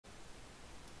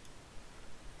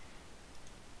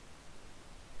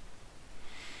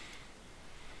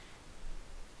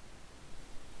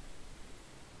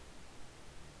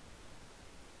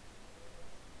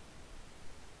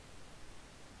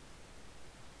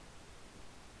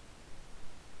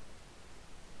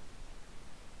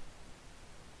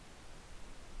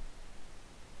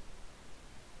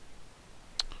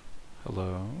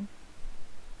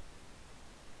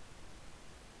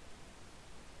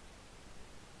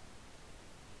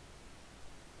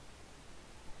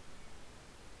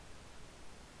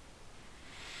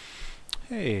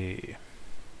Hey.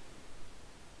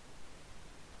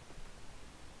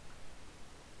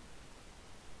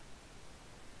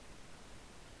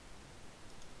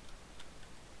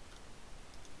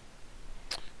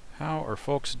 How are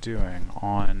folks doing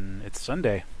on... It's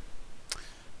Sunday.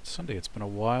 It's Sunday. It's been a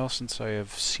while since I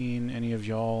have seen any of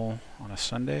y'all on a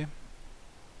Sunday.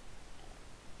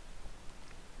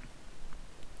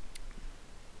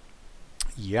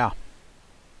 Yeah.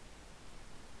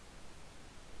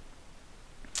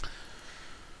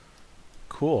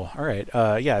 Cool. All right.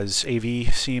 Yeah, does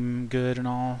AV seem good and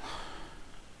all?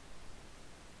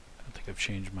 I don't think I've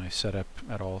changed my setup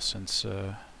at all since...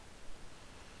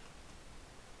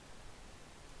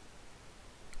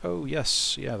 Oh,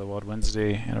 yes. Yeah, the Wild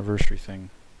Wednesday anniversary thing.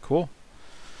 Cool.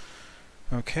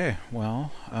 Okay,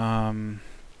 well,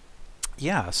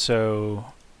 yeah, so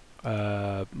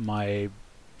my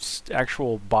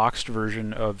actual boxed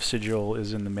version of Sigil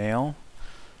is in the mail,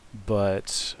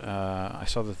 but I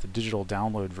saw that the digital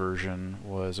download version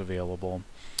was available,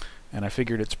 and I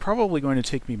figured it's probably going to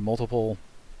take me multiple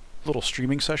little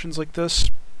streaming sessions like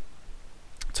this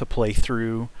to play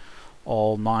through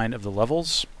all 9 of the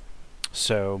levels.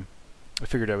 So I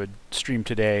figured I would stream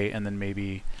today and then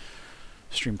maybe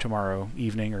stream tomorrow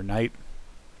evening or night,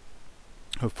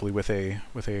 hopefully with a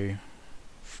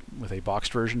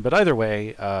boxed version. But either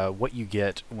way, what you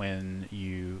get when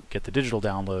you get the digital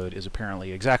download is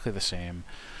apparently exactly the same.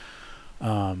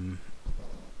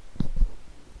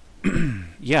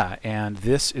 Yeah, and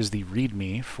this is the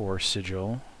README for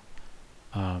Sigil,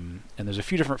 and there's a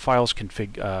few different files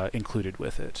included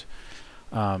with it.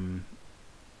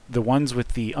 The ones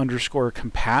with the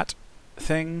 _compat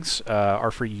things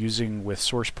are for using with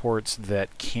source ports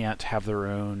that can't have their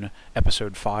own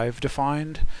episode 5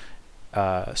 defined.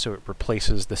 So it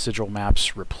replaces the sigil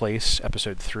maps replace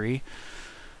episode 3.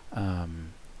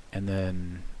 And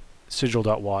then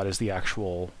sigil.wad is the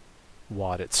actual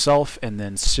WAD itself, and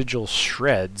then sigil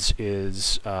shreds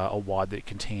is a WAD that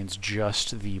contains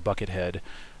just the Buckethead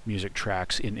music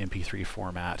tracks in MP3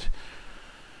 format.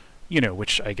 You know,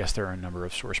 which I guess there are a number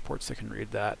of source ports that can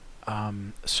read that.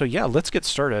 So yeah, let's get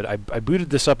started. I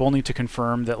booted this up only to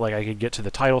confirm that like I could get to the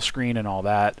title screen and all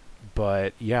that,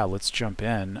 but yeah, let's jump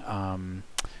in.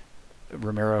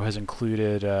 Romero has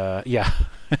included, yeah,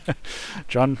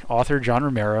 author John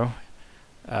Romero.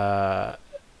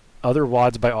 Other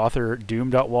WADs by author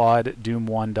Doom.wad,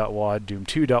 Doom1.wad,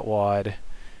 Doom2.wad,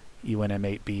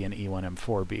 E1M8B, and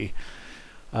E1M4B.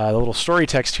 The little story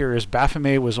text here is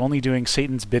Baphomet was only doing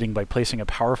Satan's bidding by placing a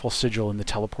powerful sigil in the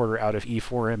teleporter out of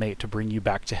E4M8 to bring you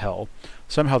back to hell.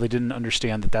 Somehow they didn't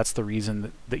understand that that's the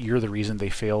reason that you're the reason they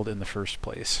failed in the first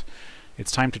place.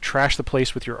 It's time to trash the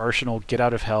place with your arsenal, get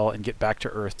out of hell, and get back to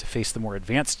Earth to face the more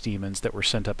advanced demons that were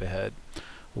sent up ahead.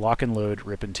 Lock and load,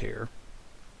 rip and tear.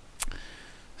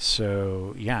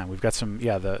 So yeah, we've got some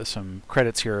some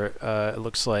credits here. It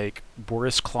looks like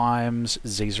Boris Klimes,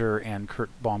 Zazer, and Kurt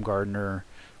Baumgartner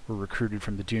were recruited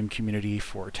from the Doom community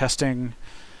for testing,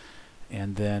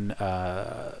 and then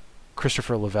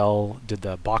Christopher Lavelle did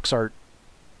the box art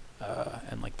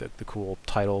and like the cool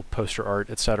title, poster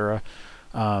art, etc.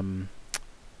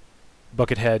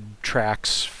 Buckethead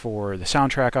tracks for the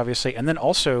soundtrack, obviously, and then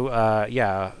also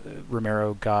yeah,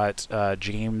 Romero got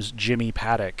James Jimmy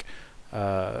Paddock,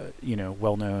 you know,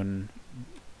 well-known,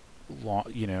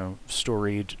 you know,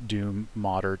 storied Doom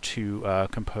modder to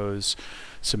compose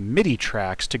some MIDI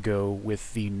tracks to go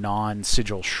with the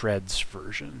non-sigil shreds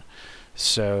version.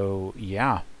 So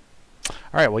yeah, all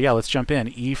right, well yeah, let's jump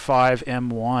in.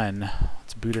 E5M1,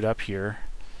 let's boot it up here,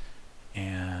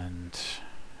 and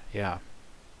yeah.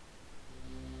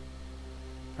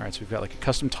 All right, so we've got like a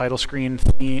custom title screen,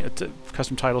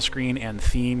 and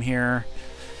theme here.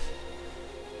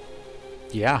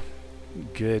 Yeah,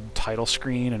 good title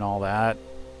screen and all that.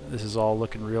 This is all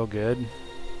looking real good.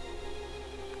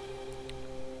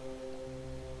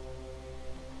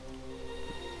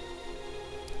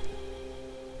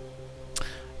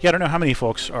 Yeah, I don't know how many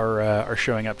folks are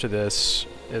showing up to this.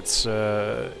 It's you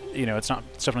know, it's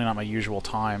definitely not my usual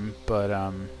time, but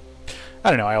I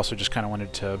don't know. I also just kind of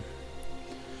wanted to.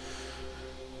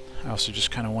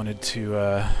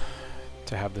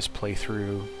 To have this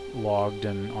playthrough logged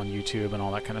and on YouTube and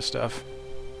all that kind of stuff.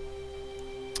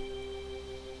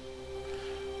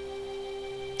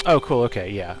 Oh, cool.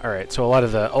 Okay, yeah. All right. So a lot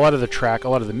of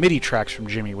the MIDI tracks from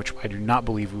Jimmy, which I do not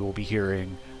believe we will be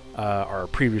hearing, are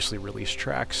previously released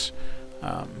tracks.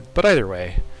 But either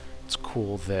way, it's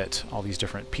cool that all these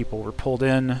different people were pulled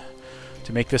in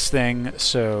to make this thing.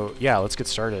 So yeah, let's get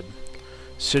started.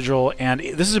 Sigil, and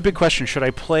this is a big question. Should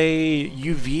I play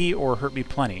UV or Hurt Me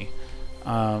Plenty?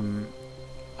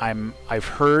 I've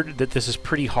heard that this is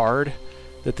pretty hard,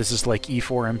 that this is like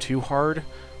E4 M2 hard.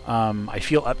 I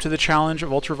feel up to the challenge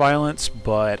of ultraviolence,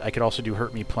 but I could also do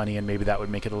Hurt Me Plenty, and maybe that would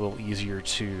make it a little easier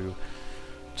to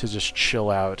just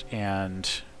chill out and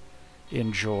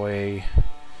enjoy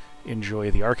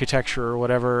the architecture or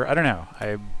whatever. I don't know.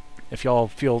 If y'all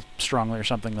feel strongly or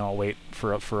something, then I'll wait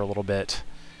for a little bit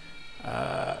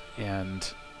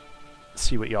and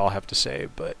see what y'all have to say.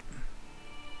 But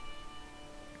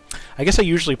I guess I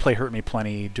usually play Hurt Me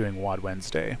Plenty doing WOD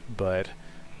Wednesday, but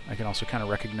I can also kind of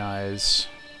recognize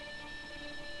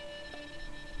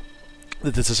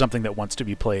that this is something that wants to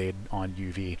be played on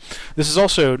UV. This is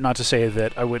also not to say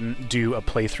that I wouldn't do a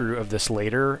playthrough of this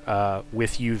later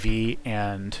with UV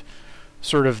and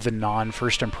sort of the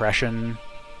non-first impression,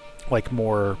 like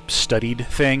more studied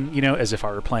thing, you know, as if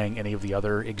I were playing any of the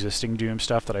other existing Doom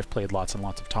stuff that I've played lots and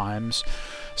lots of times.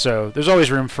 So there's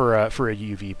always room for a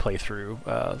UV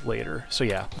playthrough later. So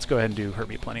yeah, let's go ahead and do Hurt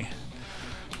Me Plenty.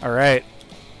 All right.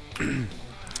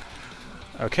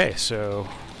 Okay, so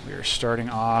we're starting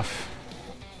off.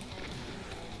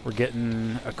 We're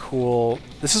getting a cool...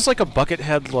 This is like a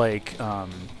Buckethead, like,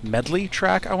 medley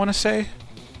track, I want to say.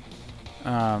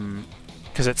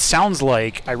 Because it sounds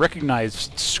like... I recognize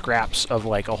scraps of,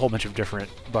 like, a whole bunch of different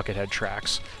Buckethead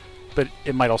tracks. But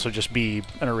it might also just be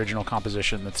an original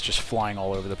composition that's just flying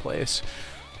all over the place.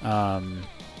 And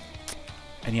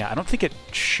yeah, I don't think it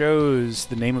shows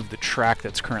the name of the track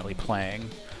that's currently playing.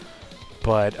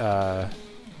 But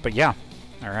yeah.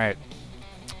 Alright.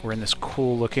 We're in this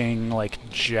cool-looking, like,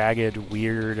 jagged,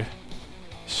 weird,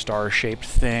 star-shaped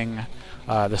thing.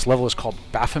 This level is called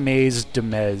Baphomet's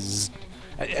Demez.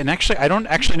 And actually, I don't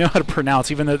actually know how to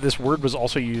pronounce, even though this word was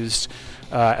also used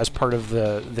as part of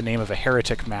the name of a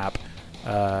heretic map.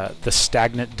 The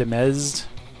Stagnant Demez,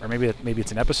 or maybe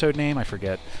it's an episode name, I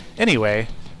forget. Anyway,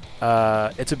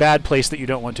 it's a bad place that you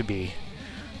don't want to be.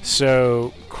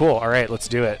 So, cool, alright, let's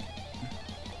do it.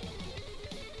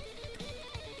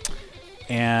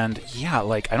 And yeah,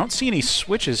 like, I don't see any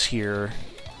switches here,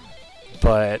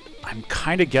 but I'm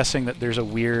kind of guessing that there's a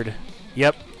weird...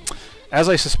 Yep, as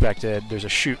I suspected, there's a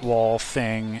shoot wall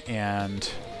thing, and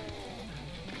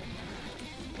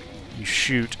you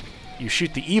shoot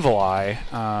the evil eye,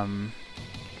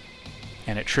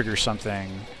 and it triggers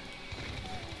something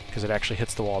because it actually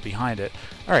hits the wall behind it.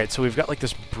 Alright, so we've got like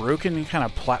this broken kind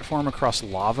of platform across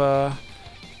lava.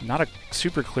 Not a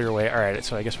super clear way. Alright,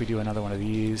 so I guess we do another one of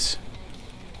these.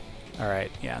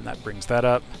 Alright, yeah, and that brings that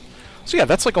up. So yeah,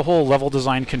 that's like a whole level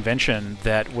design convention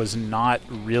that was not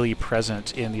really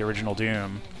present in the original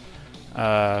Doom,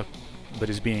 but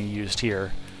is being used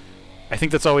here. I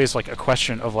think that's always like a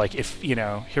question of like, if, you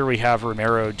know, here we have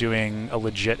Romero doing a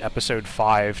legit episode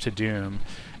 5 to Doom,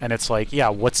 and it's like, yeah,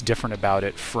 what's different about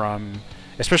it from,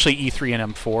 especially E3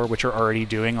 and M4, which are already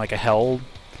doing like a Hell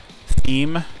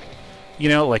theme, you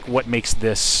know, like what makes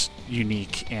this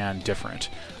unique and different.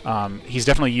 He's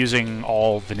definitely using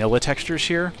all vanilla textures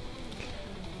here,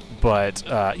 but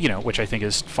you know, which I think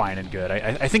is fine and good.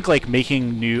 I think like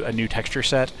making a new texture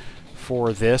set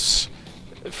for this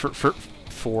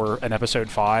for an episode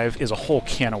 5 is a whole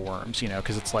can of worms, you know,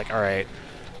 because it's like, all right,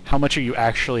 how much are you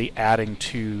actually adding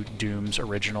to Doom's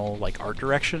original like art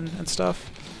direction and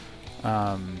stuff?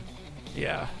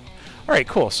 Yeah. All right,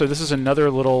 cool. So this is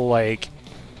another little like,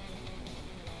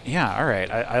 yeah. All right.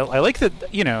 I like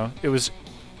that. You know, it was.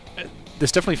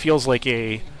 This definitely feels like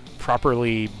a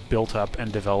properly built up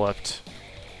and developed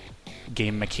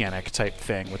game mechanic type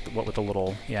thing with the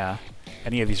little, yeah.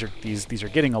 Any of these are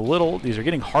getting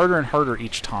getting harder and harder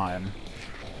each time.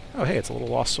 Oh hey, it's a little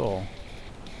lost soul.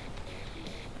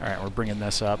 All right, we're bringing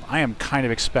this up. I am kind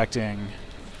of expecting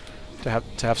to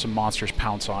have some monsters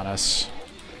pounce on us.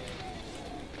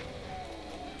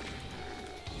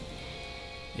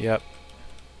 Yep.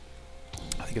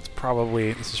 I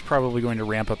think this is probably going to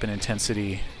ramp up in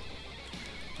intensity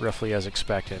roughly as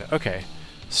expected. Okay.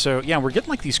 So, yeah, we're getting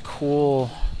like these cool...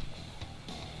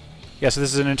 Yeah, so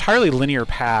this is an entirely linear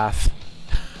path.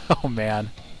 Oh, man.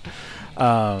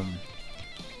 But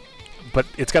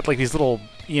it's got like these little,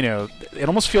 you know, it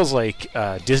almost feels like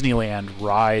Disneyland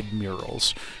ride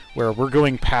murals, where we're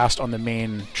going past on the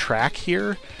main track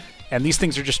here, and these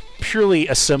things are just purely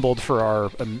assembled for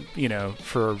our, you know,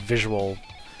 for visual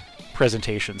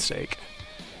presentation's sake.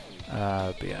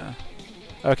 But yeah.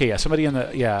 Okay, yeah, somebody in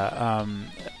the, yeah,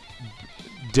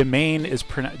 domain is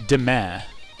pronounced, demain.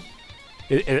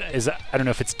 I don't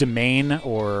know if it's domain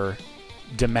or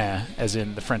demain, as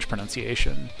in the French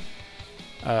pronunciation.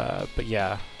 But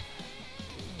yeah.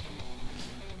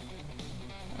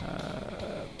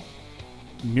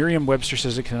 Merriam-Webster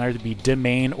says it can either be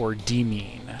domain or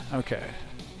demean. Okay.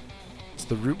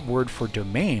 the root word for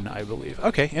domain, I believe.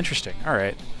 Okay, interesting. All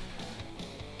right.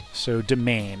 So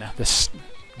domain, this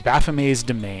Baphomet's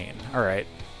domain. All right.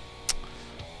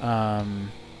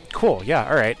 Cool. Yeah.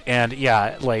 All right. And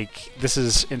yeah, like this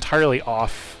is entirely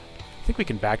off. I think we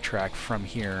can backtrack from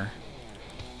here.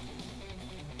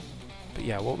 But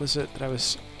yeah, what was it that I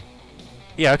was?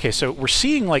 Yeah. Okay. So we're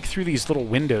seeing like through these little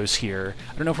windows here.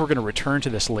 I don't know if we're going to return to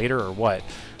this later or what,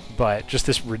 but just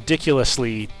this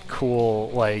ridiculously cool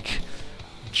like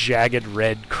jagged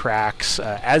red cracks,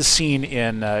 as seen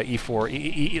in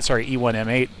E1M8B.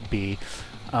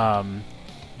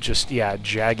 Just, yeah,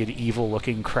 jagged,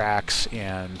 evil-looking cracks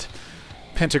and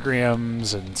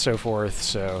pentagrams and so forth.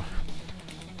 So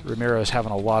Romero's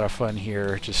having a lot of fun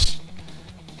here, just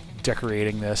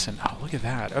decorating this. And oh, look at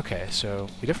that. Okay, so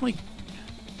we definitely.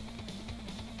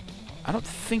 I don't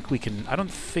think we can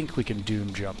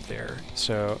doom jump there.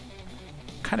 So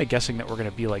kind of guessing that we're going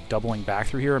to be like doubling back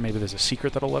through here, or maybe there's a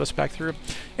secret that'll let us back through.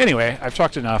 Anyway, I've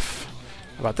talked enough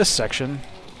about this section.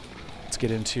 Let's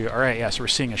get into, all right, yeah, so we're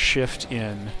seeing a shift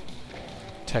in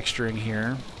texturing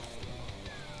here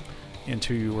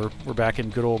into, we're back in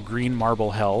good old green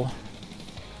marble hell.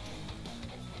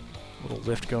 Little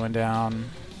lift going down.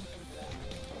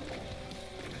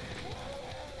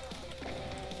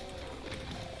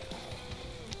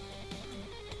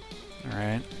 All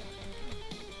right.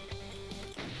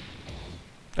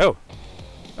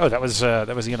 Oh, that was the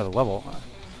end of the level.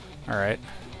 All right.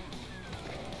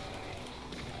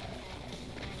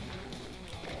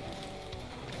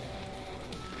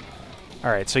 All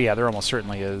right. So yeah, there almost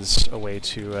certainly is a way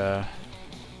to.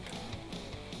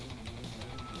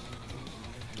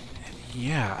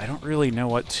 Yeah, I don't really know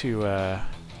what to.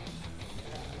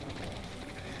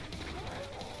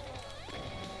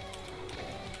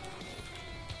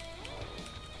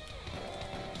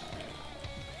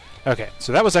 Okay,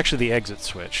 so that was actually the exit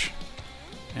switch,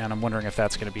 and I'm wondering if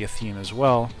that's going to be a theme as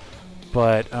well.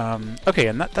 But, okay,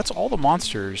 and that's all the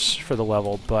monsters for the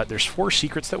level, but there's 4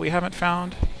 secrets that we haven't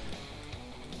found.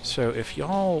 So if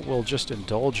y'all will just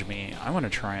indulge me, I want to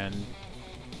try and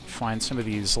find some of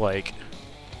these, like,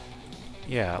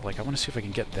 yeah, like, I want to see if I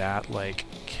can get that, like,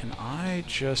 can I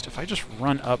just, if I just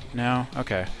run up now,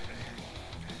 okay.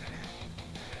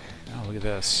 Oh, look at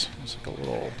this, there's like a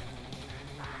little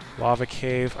lava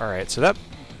cave. Alright, so that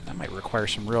might require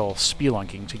some real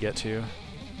spelunking to get to.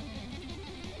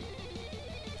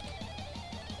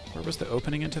 Where was the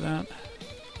opening into that?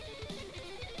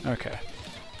 Okay.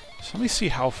 So let me see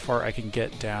how far I can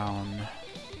get down.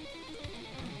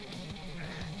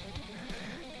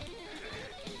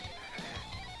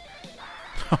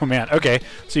 Oh man, okay.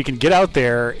 So you can get out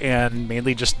there and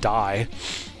mainly just die.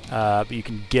 But you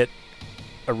can get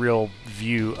a real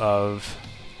view of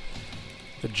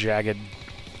the jagged,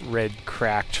 red,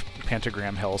 cracked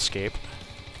pentagram hellscape.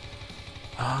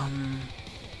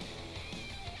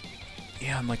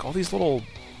 Yeah, and like all these little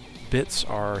bits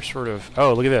are sort of...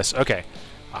 Oh, look at this. Okay.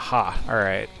 Aha.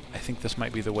 Alright. I think this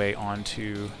might be the way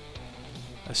onto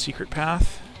a secret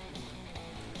path.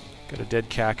 Got a dead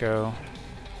Caco.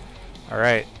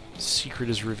 Alright.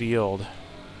 Secret is revealed.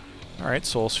 Alright,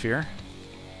 Soul Sphere.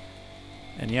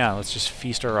 And yeah, let's just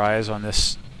feast our eyes on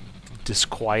this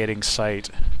disquieting sight.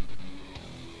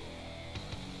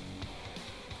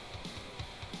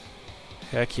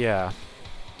 Heck yeah.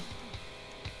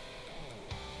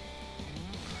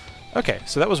 Okay,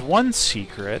 so that was one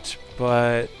secret,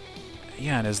 but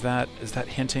yeah, and is that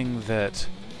hinting that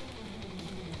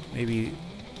maybe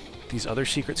these other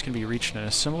secrets can be reached in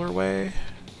a similar way?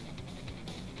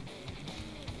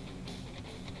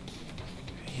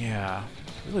 Yeah,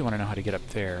 I really want to know how to get up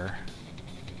there.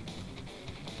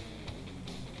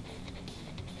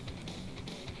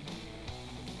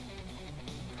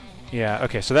 Yeah,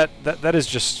 okay, so that is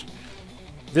just...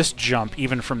 This jump,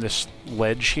 even from this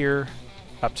ledge here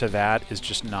up to that, is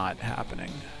just not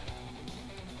happening.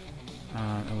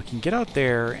 And we can get out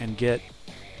there and get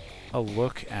a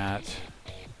look at...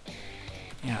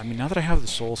 Yeah, I mean, now that I have the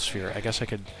Soul Sphere, I guess I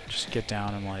could just get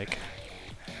down and, like...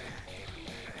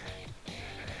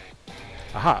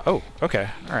 Aha! Oh, okay,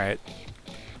 alright.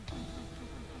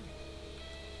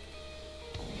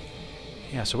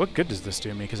 Yeah, so what good does this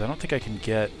do me? Because I don't think I can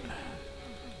get...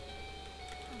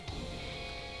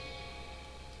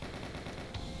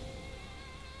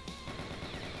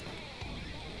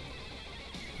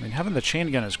 I mean, having the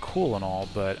chain gun is cool and all,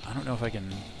 but I don't know if I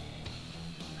can...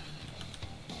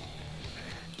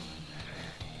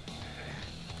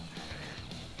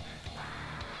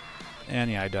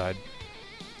 And yeah, I died.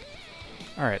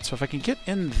 Alright, so if I can get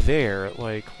in there,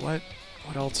 like, what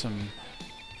else am...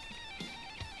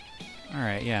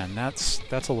 Alright, yeah, and that's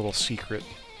a little secret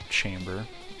chamber.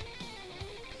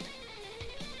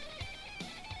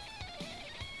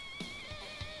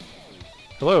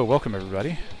 Hello, welcome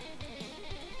everybody.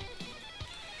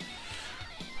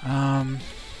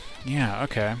 Yeah,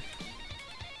 okay.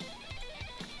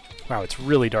 Wow, it's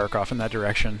really dark off in that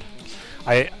direction.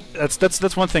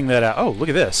 That's one thing that oh, look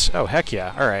at this. Oh, heck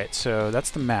yeah. All right, so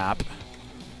that's the map.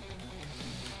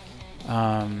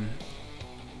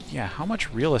 Yeah, how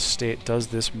much real estate does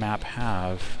this map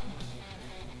have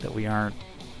that we aren't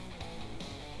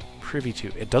privy to?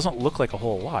 It doesn't look like a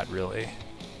whole lot, really.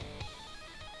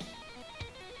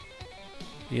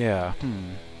 Yeah,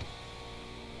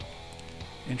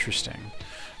 interesting.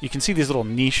 You can see these little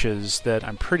niches that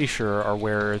I'm pretty sure are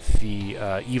where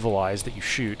the evil eyes that you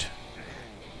shoot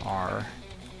are.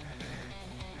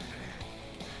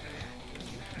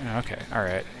 Okay,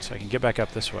 alright, so I can get back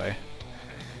up this way.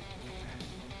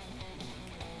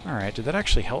 Alright, did that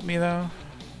actually help me, though?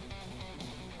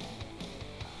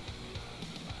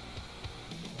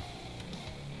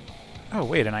 Oh,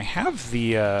 wait, and I have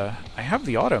the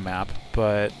auto map,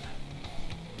 but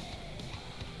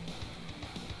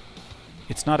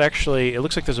it's not actually... It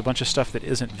looks like there's a bunch of stuff that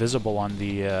isn't visible on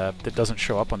the, that doesn't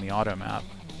show up on the auto map.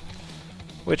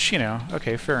 Which, you know,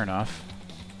 okay, fair enough.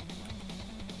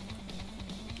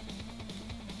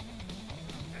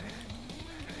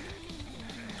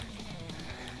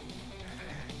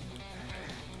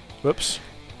 Whoops.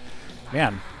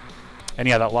 Man. And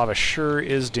yeah, that lava sure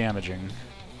is damaging.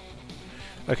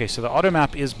 Okay, so the auto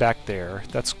map is back there.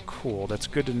 That's cool. That's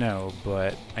good to know,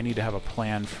 but I need to have a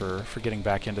plan for getting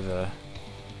back into the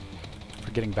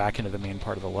main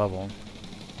part of the level.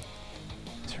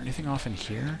 Is there anything off in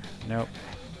here? Nope.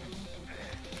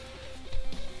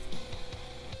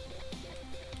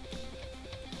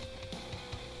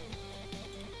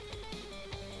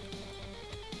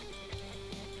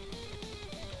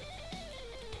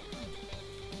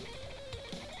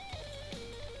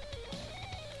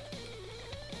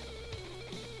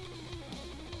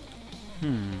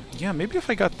 Yeah, maybe if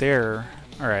I got there.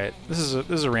 All right, this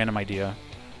is a random idea,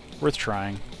 worth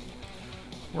trying.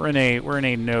 We're in a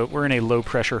low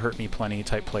pressure hurt me plenty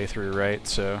type playthrough, right?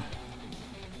 So,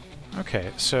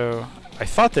 okay, so I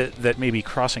thought that maybe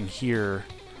crossing here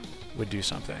would do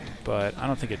something, but I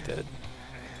don't think it did.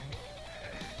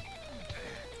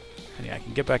 And yeah, I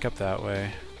can get back up that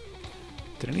way.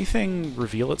 Did anything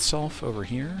reveal itself over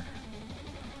here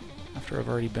after I've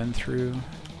already been through?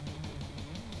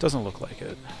 Doesn't look like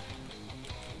it.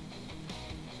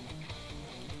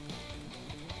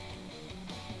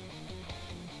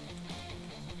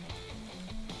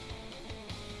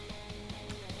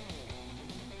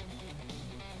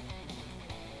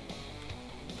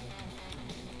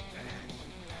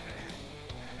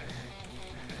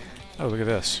 Oh, look at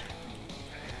this.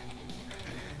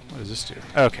 What does this do?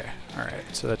 Okay,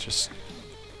 alright, so that just...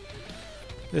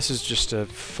 This is just a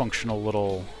functional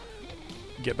little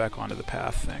get back onto the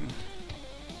path thing.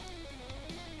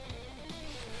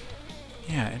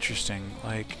 Yeah, interesting.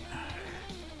 Like...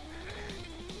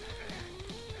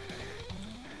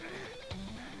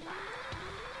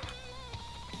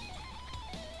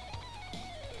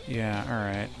 Yeah,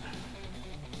 alright.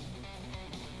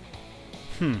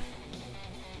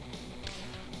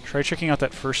 Try checking out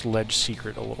that first ledge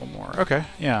secret a little more. Okay,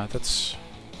 yeah, that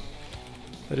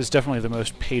is definitely the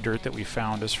most pay dirt that we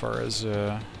found as far as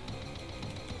this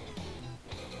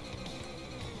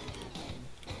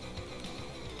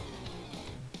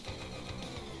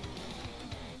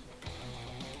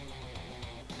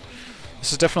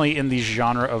is definitely in the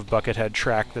genre of Buckethead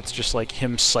track that's just like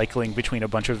him cycling between a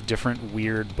bunch of different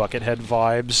weird Buckethead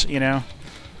vibes, you know?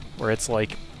 Where it's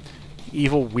like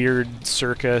evil, weird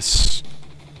circus,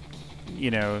 you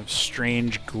know,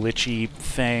 strange, glitchy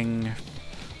thing,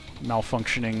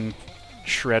 malfunctioning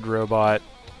shred robot,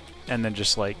 and then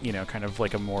just like, you know, kind of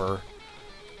like a more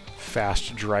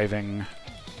fast driving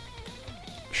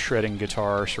shredding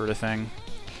guitar sort of thing.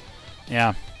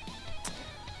 Yeah.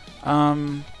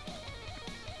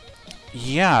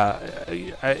 Yeah,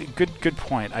 good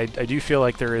point. I do feel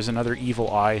like there is another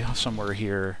evil eye somewhere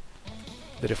here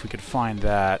that if we could find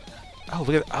that... Oh,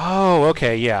 look at that. Oh,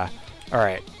 okay, yeah.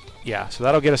 Alright. Yeah, so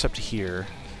that'll get us up to here.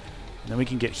 And then we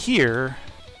can get here,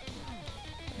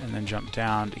 and then jump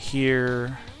down to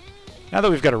here. Now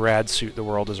that we've got a rad suit, the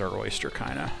world is our oyster,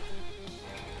 kinda.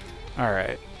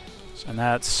 Alright. And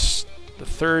that's the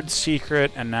third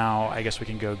secret, and now I guess we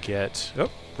can go get... Oh,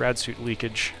 rad suit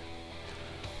leakage.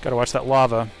 Gotta watch that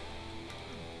lava.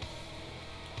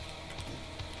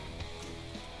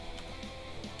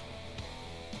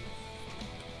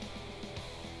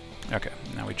 Okay,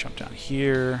 now we jump down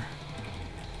here.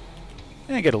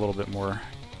 And get a little bit more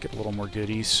Get a little more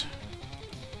goodies.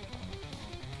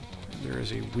 There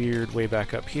is a weird way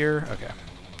back up here. Okay.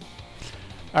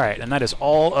 Alright, and that is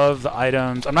all of the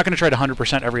items. I'm not going to try to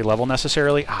 100% every level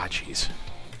necessarily. Ah, jeez.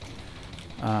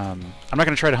 I'm not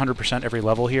going to try to 100% every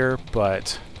level here,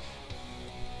 but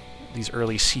these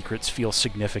early secrets feel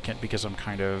significant because I'm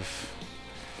kind of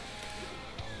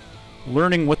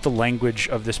learning what the language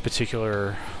of this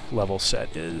particular level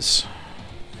set is.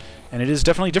 And it is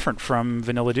definitely different from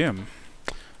Vanilla Doom,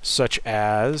 such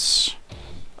as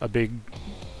a big,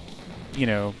 you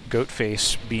know, goat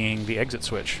face being the exit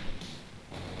switch.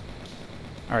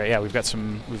 Alright, yeah, we've got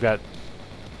a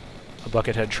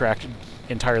Buckethead track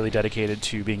entirely dedicated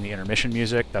to being the intermission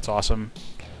music. That's awesome.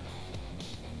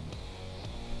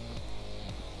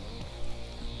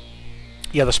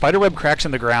 Yeah, the spiderweb cracks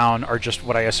in the ground are just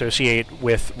what I associate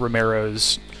with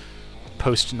Romero's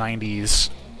post-90s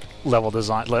level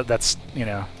design. That's, you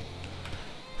know,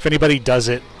 if anybody does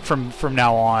it from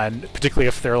now on, particularly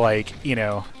if they're like, you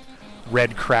know,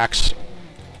 red cracks,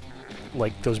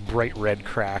 like those bright red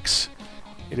cracks,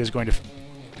 it is going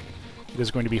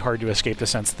to be hard to escape the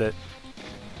sense that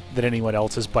anyone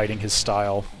else is biting his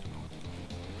style.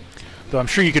 Though I'm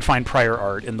sure you could find prior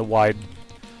art in the wide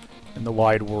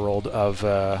world of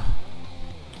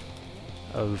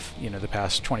you know, the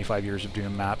past 25 years of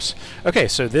Doom maps. Okay,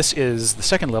 so this is the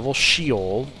second level,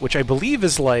 Sheol, which I believe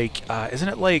is like, isn't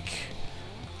it like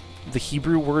the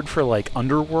Hebrew word for like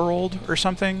underworld or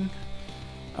something?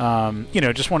 You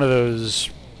know, just one of those,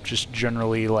 just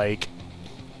generally like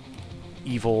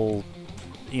evil,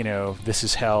 you know, this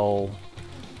is hell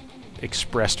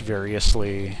expressed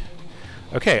variously.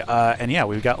 Okay, and yeah,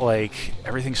 we've got like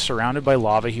everything surrounded by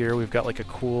lava here. We've got like a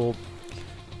cool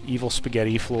evil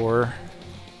spaghetti floor.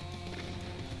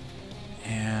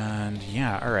 And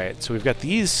yeah, alright, so we've got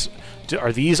these.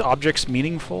 Are these objects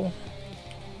meaningful?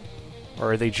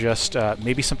 Or are they just,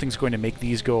 maybe something's going to make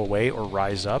these go away or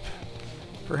rise up,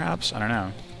 perhaps? I don't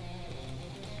know.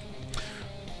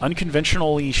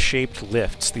 Unconventionally shaped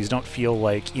lifts. These don't feel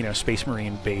like, you know, Space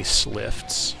Marine base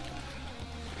lifts.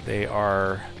 They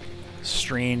are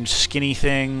strange, skinny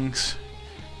things.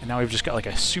 And now we've just got like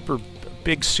a super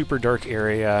big, super dark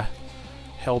area.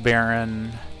 Hell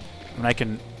Baron. I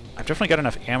mean, I've definitely got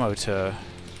enough ammo to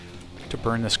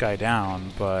burn this guy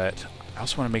down, but I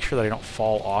also want to make sure that I don't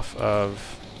fall off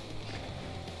of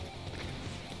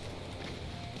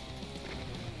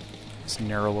this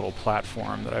narrow little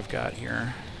platform that I've got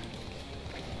here.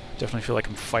 Definitely feel like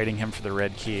I'm fighting him for the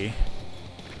red key.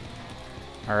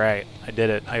 Alright, I did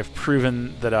it. I have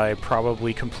proven that I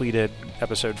probably completed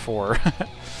episode 4.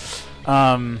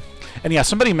 And yeah,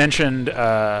 somebody mentioned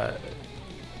a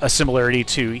similarity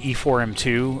to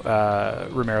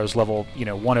E4M2, Romero's level, you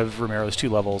know, one of Romero's 2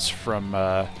 levels from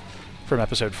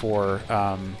episode 4,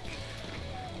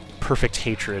 Perfect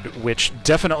Hatred, which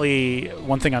definitely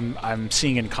one thing I'm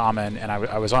seeing in common, and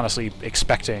I was honestly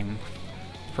expecting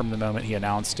from the moment he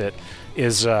announced it,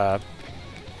 is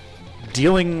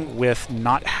dealing with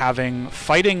not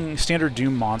fighting standard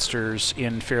Doom monsters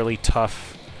in fairly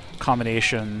tough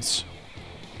combinations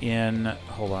in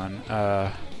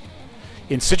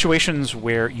situations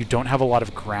where you don't have a lot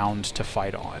of ground to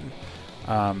fight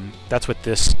on. That's what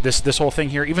this whole thing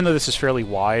here, even though this is fairly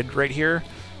wide right here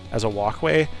as a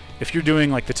walkway, if you're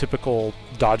doing like the typical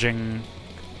dodging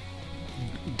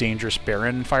dangerous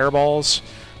Baron fireballs,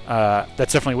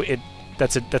 that's definitely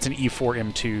that's an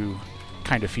E4M2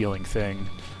 kind of feeling thing.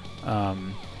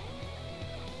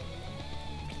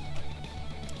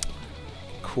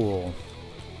 Cool.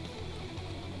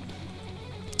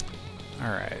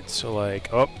 Alright, so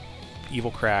like, oh, evil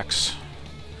cracks.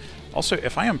 Also,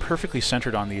 if I am perfectly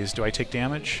centered on these, do I take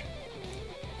damage?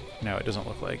 No, it doesn't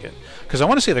look like it. Because I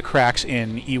want to say the cracks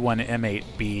in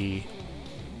E1M8B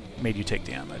made you take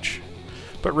damage.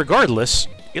 But regardless,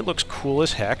 it looks cool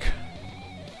as heck.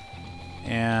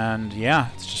 And yeah,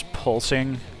 it's just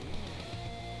pulsing.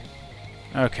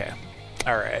 Okay.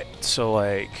 Alright, so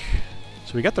like,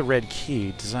 so we got the red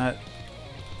key. Did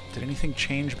anything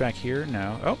change back here?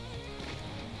 No. Oh.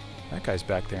 That guy's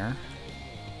back there.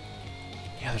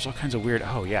 Yeah, there's all kinds of weird...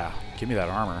 Oh, yeah. Give me that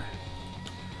armor.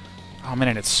 Oh, man,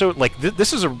 and it's so... Like,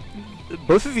 this is a...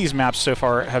 Both of these maps so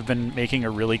far have been making a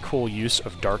really cool use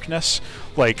of darkness.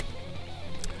 Like,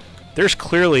 there's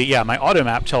clearly... Yeah, my auto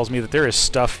map tells me that there is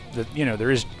stuff that... You know, there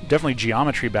is definitely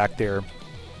geometry back there.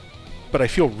 But I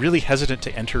feel really hesitant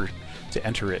to enter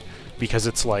it. Because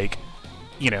it's like...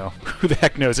 You know, who the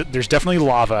heck knows it? There's definitely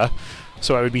lava.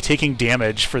 So I would be taking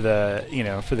damage for the, you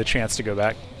know, for the chance to go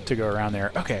back, to go around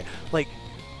there. Okay, like,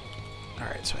 all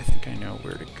right, so I think I know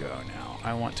where to go now.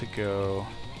 I want to go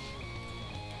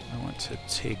I want to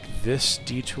take this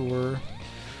detour.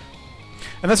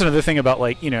 And that's another thing about,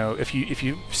 like, you know, if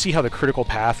you see how the critical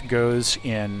path goes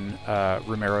in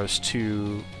Romero's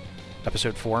 2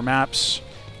 Episode 4 maps,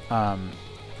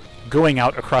 going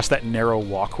out across that narrow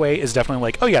walkway is definitely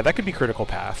like, oh yeah, that could be critical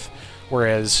path.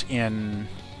 Whereas in,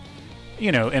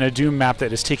 you know, in a Doom map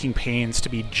that is taking pains to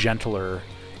be gentler,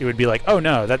 it would be like, oh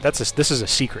no, this is a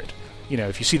secret. You know,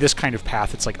 if you see this kind of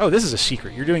path, it's like, oh, this is a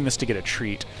secret. You're doing this to get a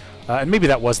treat. And maybe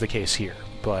that was the case here,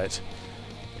 but,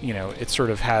 you know, it sort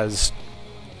of has...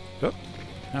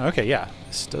 Oh, okay, yeah.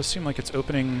 This does seem like it's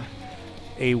opening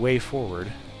a way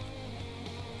forward.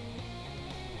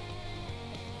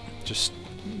 Just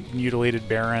mutilated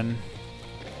Baron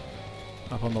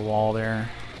up on the wall there.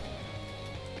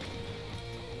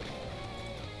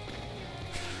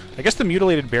 I guess the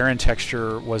mutilated Baron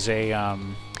texture was a...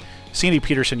 Sandy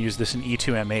Peterson used this in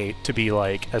E2M8 to be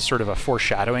like, as sort of a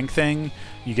foreshadowing thing.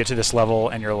 You get to this level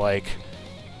and you're like,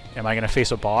 am I going to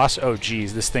face a boss? Oh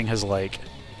geez, this thing has like,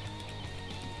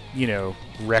 you know,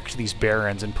 wrecked these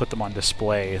Barons and put them on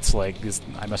display. It's like,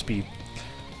 I must be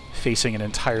facing an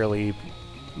entirely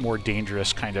more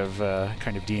dangerous kind of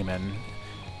demon.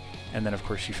 And then of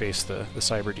course you face the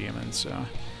Cyber Demon, so...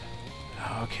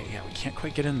 Okay, yeah, we can't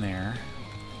quite get in there.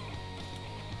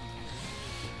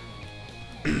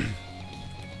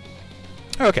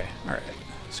 Okay, alright.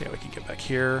 See how we can get back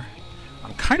here.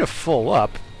 I'm kind of full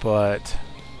up, but...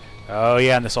 Oh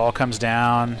yeah, and this all comes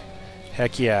down.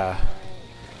 Heck yeah.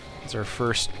 It's our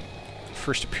first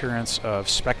appearance of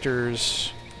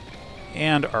Spectres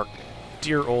and our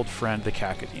dear old friend, the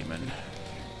Cacodemon.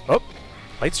 Oh!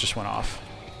 Lights just went off.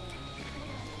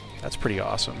 That's pretty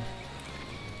awesome.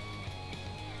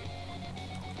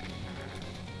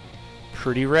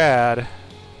 Pretty rad.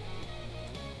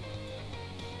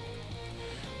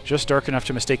 Just dark enough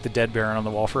to mistake the dead Baron on the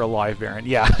wall for a live Baron.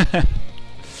 Yeah.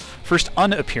 First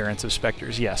unappearance of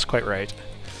Spectres. Yes, quite right.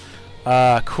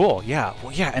 Cool. Yeah.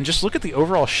 Well, yeah, and just look at the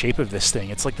overall shape of this thing.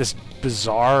 It's like this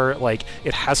bizarre, like,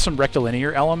 it has some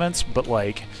rectilinear elements, but,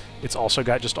 like, it's also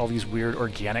got just all these weird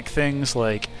organic things.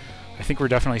 Like, I think we're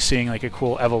definitely seeing, like, a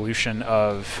cool evolution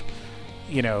of,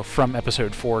 you know, from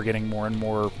Episode 4 getting more and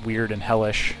more weird and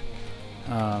hellish.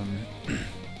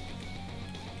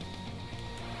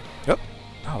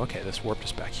 Oh, okay, this warped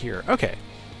us back here. Okay.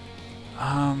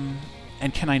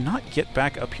 And can I not get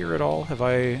back up here at all? Am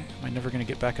I never going to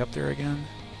get back up there again?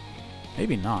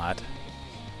 Maybe not.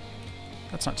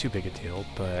 That's not too big a deal,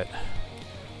 but...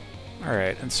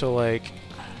 Alright, and so, like...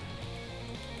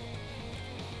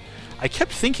 I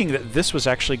kept thinking that this was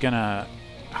actually gonna...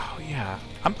 Oh, yeah.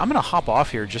 I'm gonna hop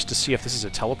off here just to see if this is a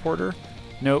teleporter.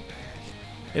 Nope.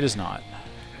 It is not.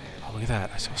 Oh, look at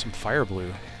that. I saw some fire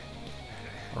blue.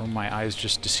 Or are my eyes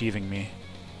just deceiving me?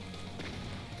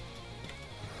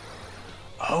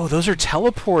 Oh, those are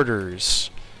teleporters!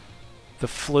 The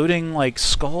floating, like,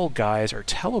 skull guys are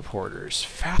teleporters.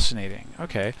 Fascinating.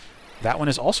 Okay. That one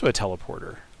is also a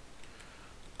teleporter.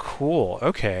 Cool.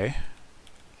 Okay.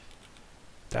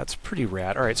 That's pretty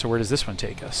rad. Alright, so where does this one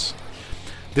take us?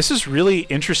 This is really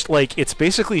interesting. Like, it's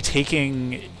basically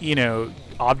taking, you know,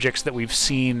 objects that we've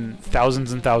seen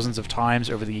thousands and thousands of times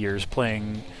over the years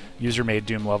playing user-made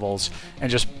Doom levels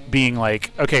and just being like,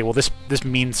 okay, well, this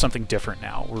means something different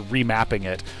now. We're remapping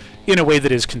it in a way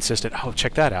that is consistent. Oh,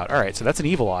 check that out. Alright, so that's an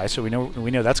evil eye, so we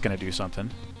know that's going to do something.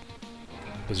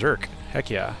 Berserk. Heck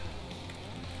yeah.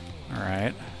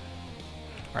 Alright.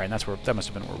 Alright, and that must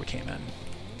have been where we came in.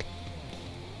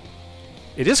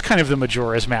 It is kind of the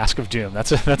Majora's Mask of Doom.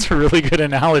 That's a really good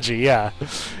analogy, yeah.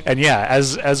 And yeah,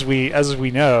 as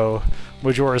we know,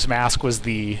 Majora's Mask was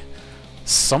the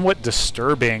somewhat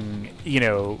disturbing, you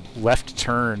know, left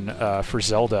turn for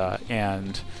Zelda,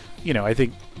 and you know, I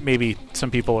think maybe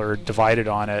some people are divided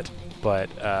on it, but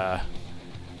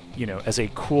you know, as a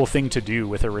cool thing to do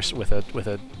with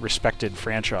a respected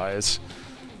franchise,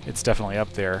 it's definitely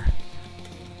up there.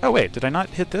 Oh wait, did I not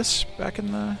hit this back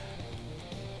in the?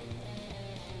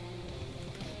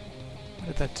 What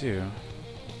did that do?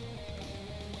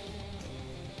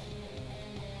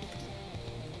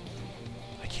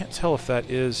 I can't tell if that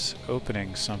is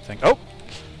opening something. Oh!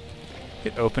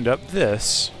 It opened up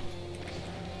this.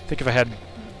 I think if I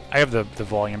have the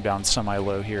volume down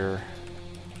semi-low here.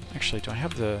 Actually, do I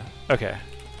have the... Okay.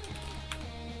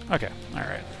 Okay,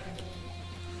 alright.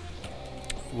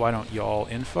 Why don't y'all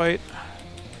infight?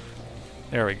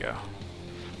 There we go.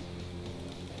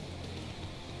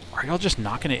 Are y'all just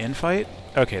not going to infight?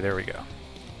 Okay, there we go.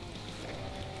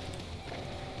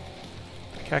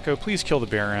 Kako, please kill the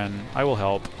Baron. I will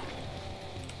help.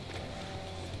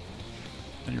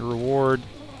 And your reward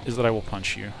is that I will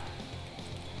punch you.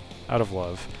 Out of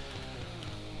love.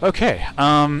 Okay,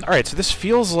 alright, so this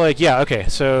feels like... Yeah, okay,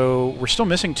 so we're still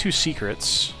missing 2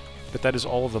 secrets, but that is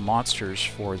all of the monsters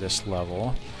for this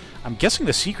level. I'm guessing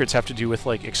the secrets have to do with,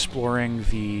 like, exploring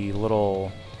the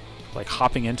little... Like,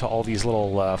 hopping into all these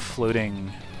little,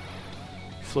 floating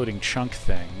chunk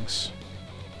things.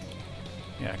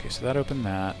 Yeah, okay, so that opened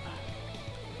that.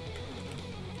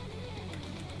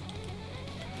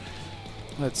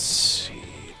 Let's see...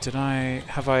 Did I...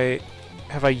 Have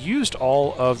I used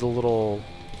all of the little...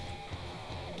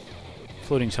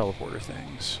 floating teleporter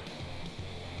things?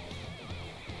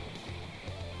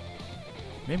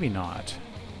 Maybe not.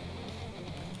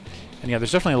 And yeah,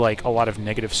 there's definitely like a lot of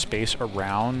negative space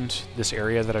around this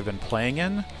area that I've been playing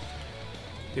in.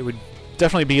 It would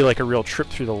definitely be like a real trip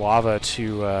through the lava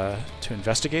to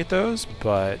investigate those,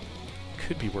 but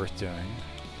could be worth doing.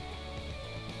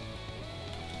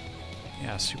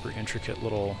 Yeah, super intricate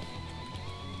little...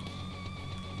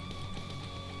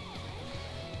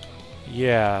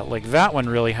 Yeah, like that one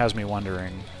really has me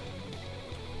wondering.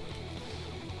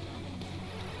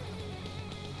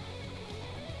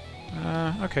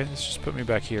 Okay, let's just put me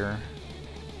back here.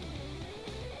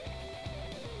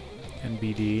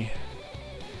 NBD.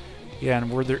 Yeah,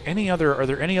 and are there any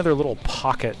other little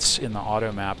pockets in the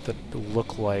auto map that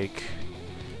look like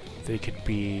they could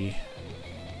be...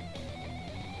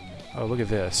 Oh, look at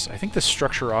this. I think the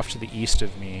structure off to the east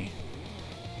of me...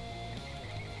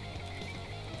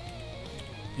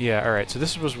 Yeah, alright, so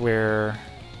this was where...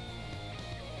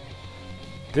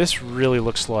 This really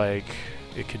looks like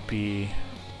it could be...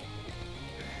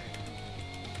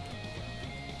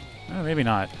 Oh, maybe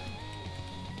not.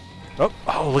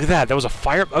 Oh, look at that! That was a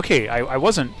fire... Okay, I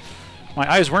wasn't... My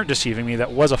eyes weren't deceiving me.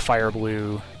 That was a fire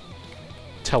blue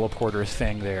teleporter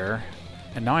thing there.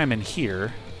 And now I'm in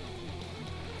here.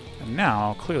 And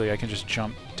now, clearly, I can just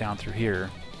jump down through here.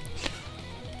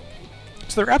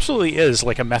 So there absolutely is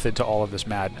like a method to all of this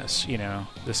madness, you know.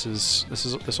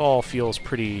 This all feels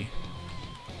pretty,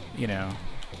 you know.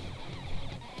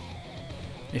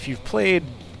 If you've played,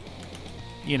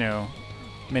 you know,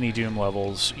 many Doom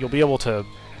levels, you'll be able to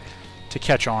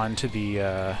catch on to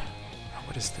the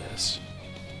what is this?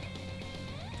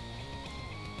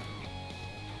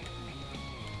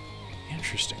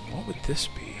 Interesting. What would this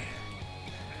be?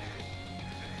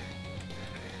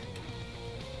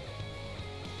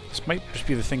 This might just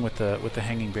be the thing with the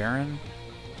Hanging Baron.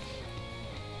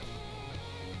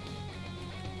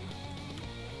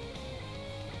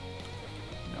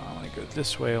 No, I want to go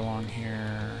this way along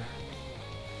here.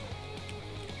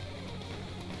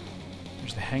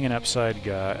 There's the hanging upside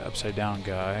down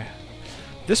guy.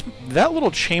 That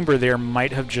little chamber there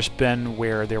might have just been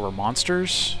where there were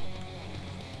monsters.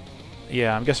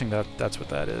 Yeah, I'm guessing that's what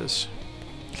that is.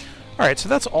 Alright, so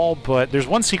that's all, but there's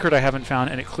one secret I haven't found,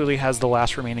 and it clearly has the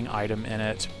last remaining item in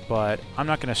it, but I'm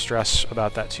not going to stress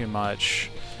about that too much,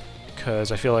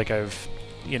 because I feel like I've,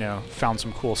 you know, found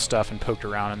some cool stuff and poked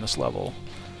around in this level.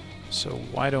 So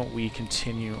why don't we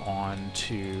continue on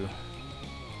to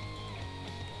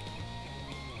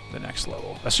the next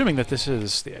level? Assuming that this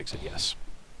is the exit, yes.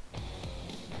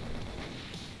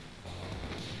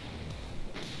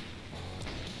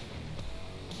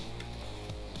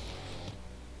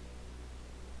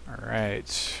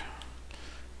 Alright.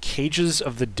 Cages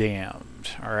of the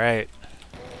Damned. Alright.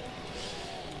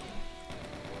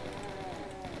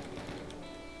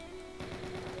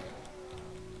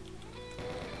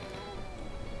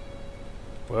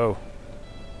 Whoa.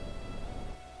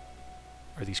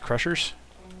 Are these crushers?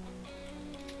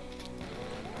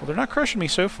 Well, they're not crushing me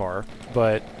so far,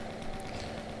 but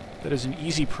that is an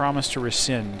easy promise to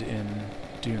rescind in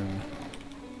Doom.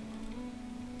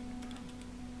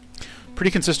 Pretty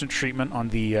consistent treatment on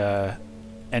the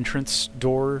entrance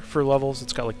door for levels.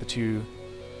 It's got like the 2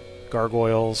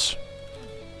 gargoyles,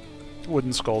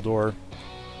 wooden skull door.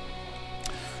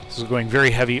 This is going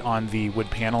very heavy on the wood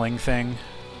paneling thing.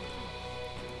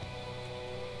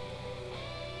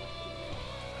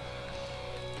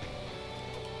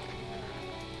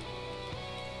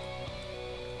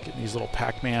 Getting these little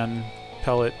Pac-Man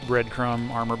pellet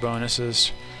breadcrumb armor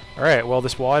bonuses. Alright, well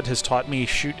this WOD has taught me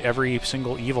shoot every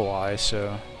single evil eye,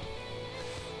 so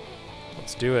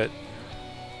let's do it.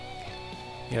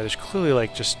 Yeah, there's clearly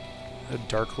like just a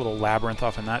dark little labyrinth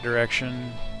off in that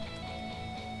direction.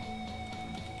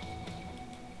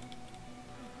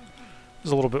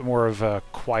 There's a little bit more of a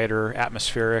quieter,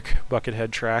 atmospheric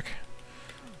Buckethead track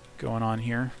going on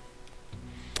here.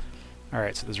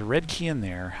 Alright, so there's a red key in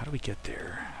there. How do we get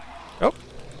there? Oh!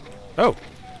 Oh!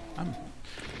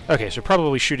 Okay, so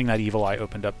probably shooting that evil eye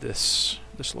opened up this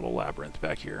little labyrinth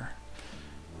back here.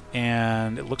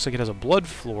 And it looks like it has a blood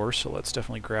floor, so let's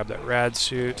definitely grab that rad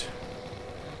suit.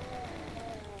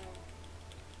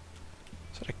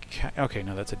 Okay,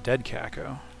 no, that's a dead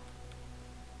Caco.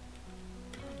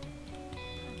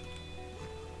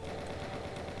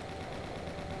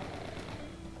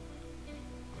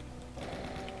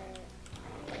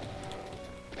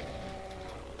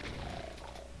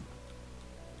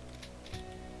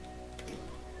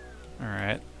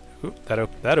 Alright. Oop,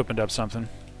 that opened up something.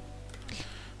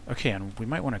 Okay, and we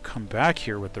might want to come back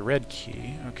here with the red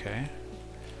key. Okay.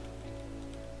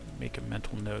 Make a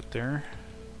mental note there.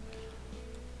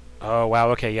 Oh, wow,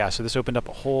 okay, yeah, so this opened up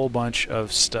a whole bunch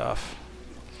of stuff.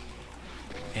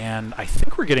 And I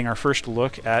think we're getting our first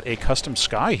look at a custom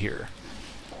sky here.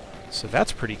 So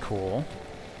that's pretty cool.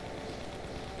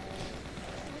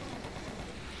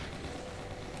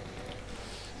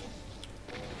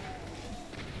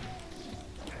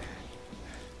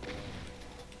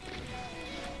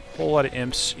 Whole lot of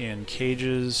imps in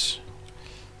cages.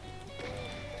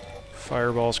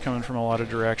 Fireballs coming from a lot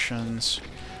of directions.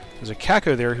 There's a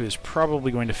Caco there who is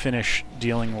probably going to finish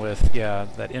dealing with, yeah,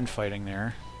 that infighting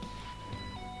there.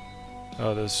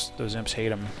 Oh, those imps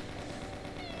hate him.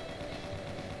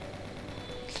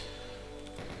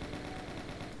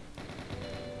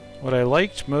 What I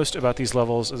liked most about these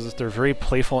levels is that they're very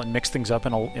playful and mix things up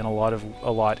in a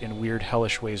lot in weird,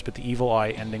 hellish ways, but the evil eye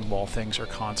ending wall things are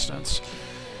constants.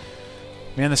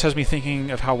 Man, this has me thinking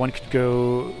of how one could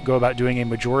go about doing a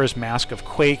Majora's Mask of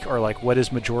Quake, or like what is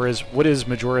Majora's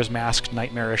Mask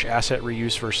nightmarish asset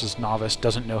reuse versus novice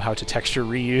doesn't know how to texture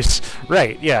reuse.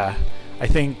 Right, yeah. I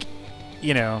think,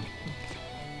 you know,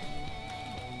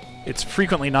 it's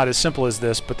frequently not as simple as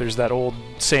this, but there's that old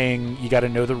saying, you gotta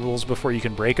know the rules before you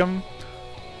can break them.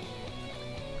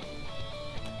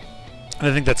 And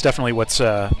I think that's definitely what's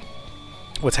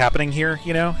happening here,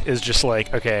 you know, is just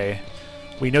like, okay,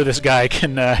 we know this guy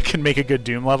can make a good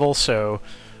Doom level, so,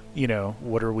 you know,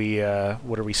 what are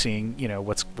we seeing? You know,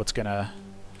 what's gonna,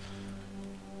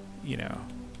 you know,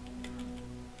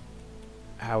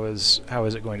 how is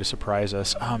it going to surprise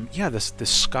us? Yeah, this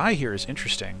sky here is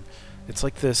interesting. It's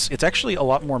like this. It's actually a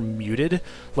lot more muted.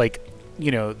 Like, you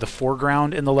know, the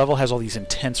foreground in the level has all these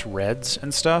intense reds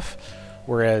and stuff,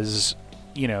 whereas,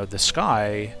 you know, the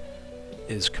sky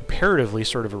is comparatively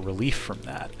sort of a relief from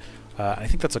that. I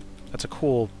think that's a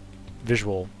cool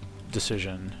visual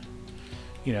decision.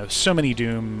 You know, so many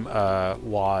Doom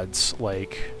WADs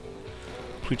like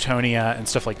Plutonia and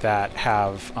stuff like that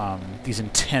have these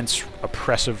intense,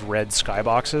 oppressive red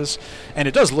skyboxes, and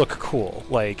it does look cool.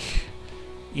 Like,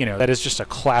 you know, that is just a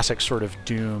classic sort of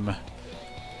Doom,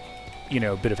 you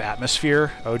know, bit of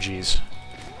atmosphere. Oh, geez.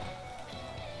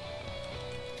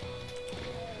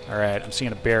 Alright, I'm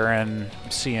seeing a Baron.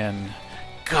 I'm seeing...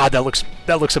 God, that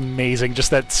looks amazing.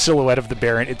 Just that silhouette of the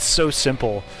Baron. It's so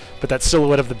simple, but that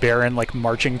silhouette of the Baron, like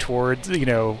marching towards, you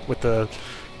know, with the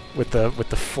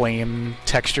flame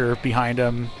texture behind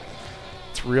him.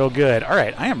 It's real good. All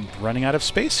right, I am running out of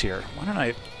space here. Why don't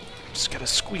I just gotta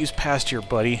squeeze past here,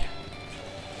 buddy?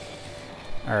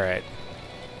 All right.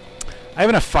 I have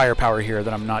enough firepower here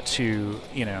that I'm not too,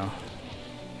 you know.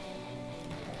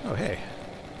 Oh, hey.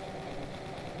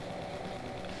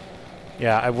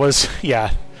 Yeah, I was.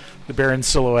 Yeah, the Baron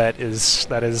silhouette is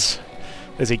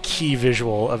a key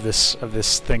visual of this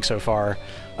thing so far.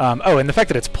 Oh, and the fact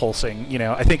that it's pulsing. You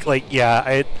know, I think like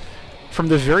yeah, from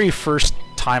the very first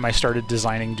time I started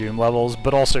designing Doom levels,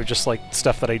 but also just like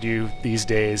stuff that I do these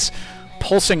days,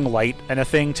 pulsing light in a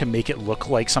thing to make it look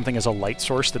like something is a light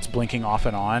source that's blinking off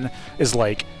and on is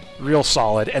like real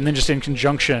solid. And then just in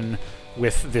conjunction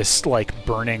with this like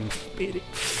burning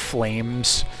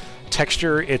flames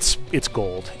texture, it's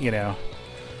gold, you know.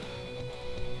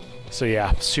 So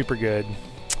yeah, super good.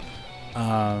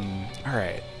 All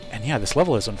right, and yeah, this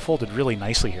level has unfolded really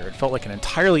nicely here. It felt like an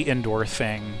entirely indoor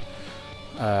thing,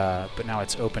 but now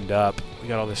it's opened up. We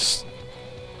got all this.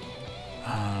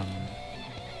 But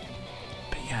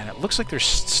yeah, and it looks like there's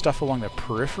stuff along the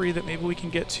periphery that maybe we can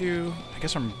get to. I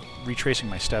guess I'm retracing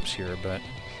my steps here, but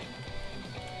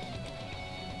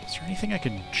is there anything I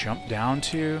can jump down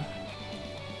to?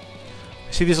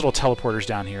 I see these little teleporters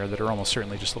down here that are almost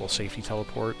certainly just little safety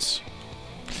teleports.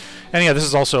 And yeah, this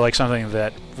is also like something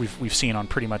that we've seen on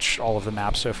pretty much all of the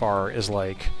maps so far, is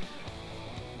like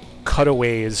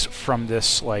cutaways from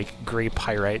this like gray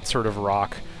pyrite sort of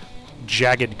rock,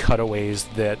 jagged cutaways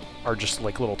that are just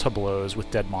like little tableaus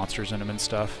with dead monsters in them and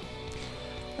stuff.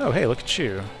 Oh, hey, look at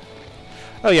you.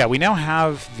 Oh yeah, we now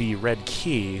have the red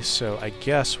key, so I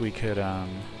guess we could,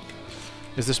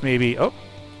 is this maybe... Oh,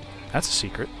 that's a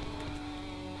secret.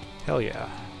 Hell yeah.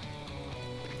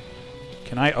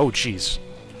 Can I... Oh, jeez.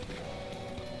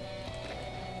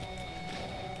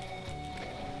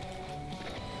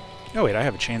 Oh, wait, I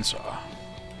have a chainsaw.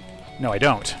 No, I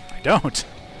don't. I don't.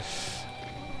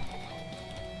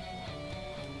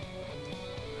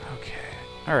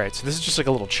 All right, so this is just like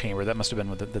a little chamber. That must have been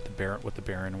what the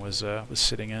Baron was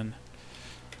sitting in.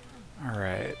 All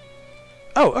right.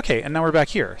 Oh, okay, and now we're back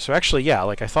here. So actually, yeah,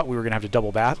 like I thought we were gonna have to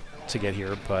double back to get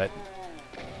here, but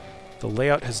the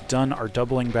layout has done our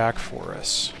doubling back for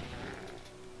us,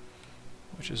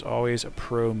 which is always a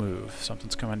pro move.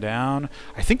 Something's coming down.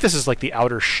 I think this is like the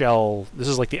outer shell. This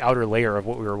is like the outer layer of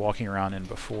what we were walking around in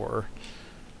before.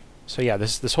 So yeah,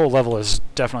 this whole level is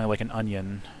definitely like an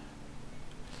onion.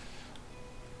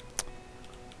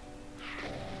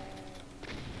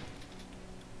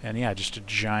 And yeah, just a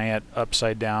giant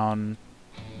upside down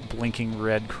blinking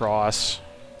red cross.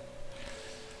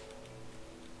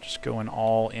 Just going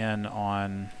all in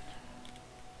on...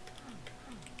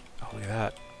 Oh, look at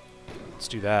that. Let's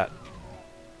do that.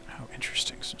 How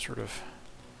interesting. Some sort of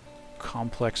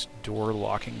complex door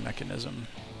locking mechanism.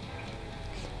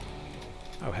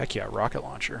 Oh, heck yeah, rocket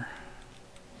launcher.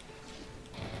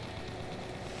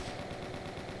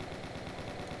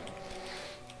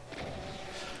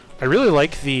 I really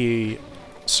like the...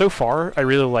 So far, I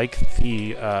really like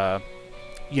the...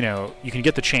 you know, you can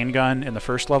get the chain gun in the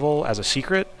first level as a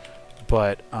secret,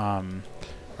 but I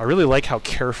really like how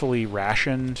carefully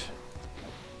rationed...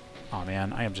 Oh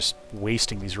man, I am just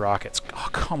wasting these rockets. Oh,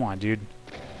 come on, dude.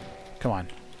 Come on.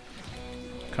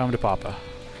 Come to Papa.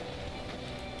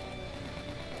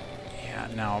 Yeah,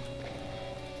 now...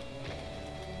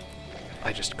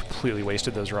 I just completely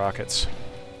wasted those rockets.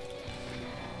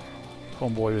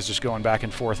 Homeboy was just going back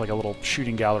and forth like a little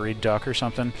shooting gallery duck or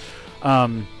something.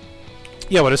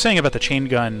 Yeah, what I was saying about the chain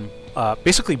gun,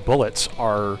 basically bullets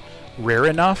are rare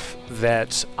enough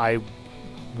that I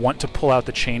want to pull out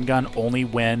the chain gun only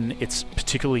when it's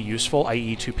particularly useful,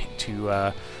 i.e.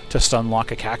 to stun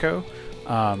lock a Kako.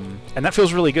 And that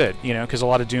feels really good, you know, because a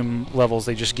lot of Doom levels,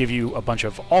 they just give you a bunch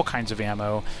of all kinds of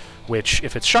ammo, which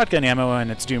if it's shotgun ammo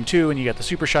and it's Doom 2 and you get the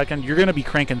super shotgun, you're going to be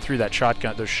cranking through that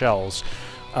shotgun, those shells.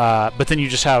 But then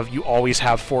you always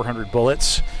have 400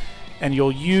 bullets, and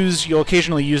you'll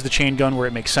occasionally use the chain gun where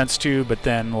it makes sense to, but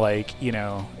then like, you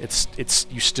know,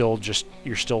 you're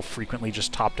still frequently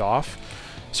just topped off.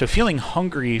 So feeling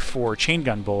hungry for chain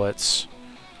gun bullets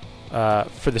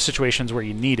for the situations where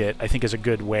you need it, I think is a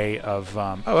good way of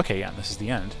oh, okay, yeah, this is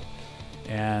the end.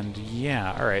 And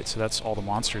yeah, all right, so that's all the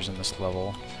monsters in this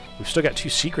level. We've still got 2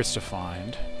 secrets to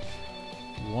find.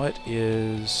 What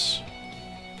is...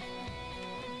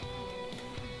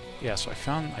 Yeah, so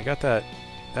I got that.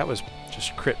 That was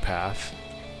just crit path.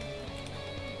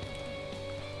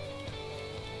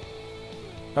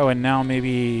 Oh, and now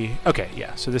maybe... Okay,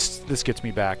 yeah, so this gets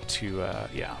me back to...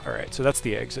 yeah, alright, so that's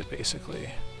the exit, basically.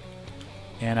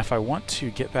 And if I want to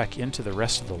get back into the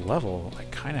rest of the level, I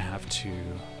kind of have to...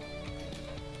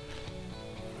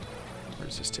 Where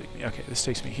does this take me? Okay, this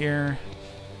takes me here.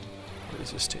 Where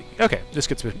does this take me? Okay, this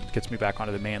gets me back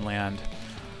onto the mainland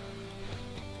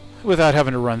without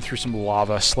having to run through some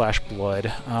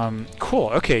lava/blood. Cool,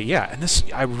 okay, yeah, and this...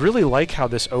 I really like how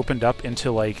this opened up into,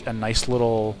 like, a nice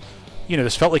little... You know,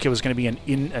 this felt like it was going to be an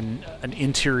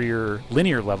interior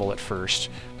linear level at first,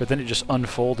 but then it just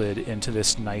unfolded into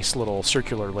this nice little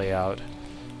circular layout.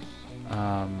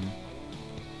 Yeah,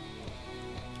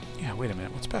 wait a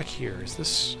minute. What's back here? Is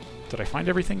this... Did I find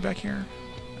everything back here?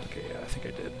 Okay, yeah, I think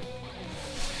I did.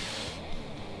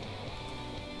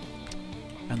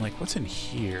 And, like, what's in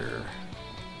here?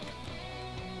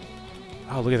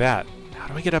 Oh, look at that. How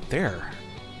do I get up there?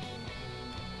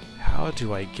 How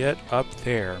do I get up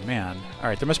there? Man.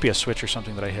 Alright, there must be a switch or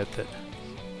something that I hit that...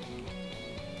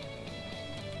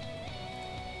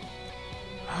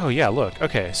 Oh, yeah, look.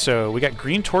 Okay, so we got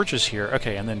green torches here.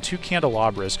 Okay, and then 2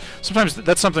 candelabras. Sometimes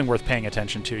that's something worth paying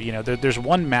attention to. You know, there's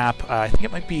one map, I think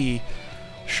it might be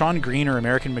Sean Green or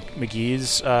American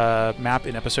McGee's map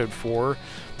in episode 4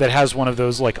 that has one of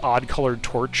those, like, odd-colored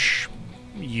torch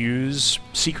use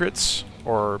secrets.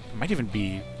 Or it might even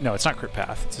be... No, it's not Crit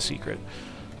Path. It's a secret.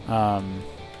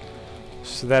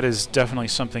 So that is definitely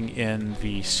something in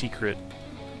the secret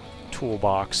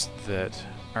toolbox that...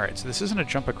 Alright, so this isn't a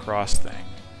jump across thing.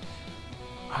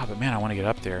 Ah, but man, I want to get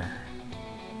up there.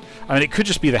 I mean, it could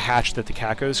just be the hatch that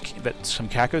some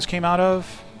Kakos came out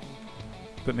of,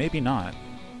 but maybe not.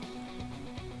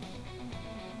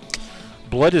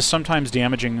 Blood is sometimes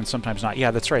damaging and sometimes not.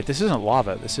 Yeah, that's right. This isn't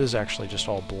lava. This is actually just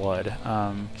all blood.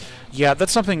 Yeah,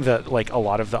 that's something that, like, a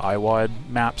lot of the IWAD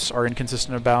maps are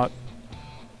inconsistent about.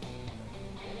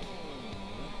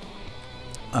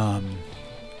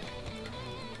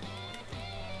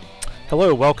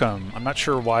 Hello, welcome. I'm not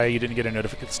sure why you didn't get a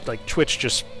notification. Like, Twitch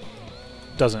just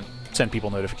doesn't send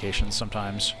people notifications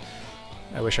sometimes.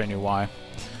 I wish I knew why.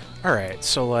 Alright,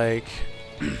 so, like...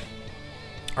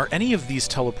 Are any of these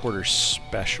teleporters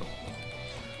special?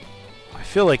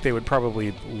 feel like they would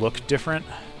probably look different.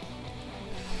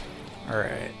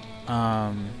 Alright.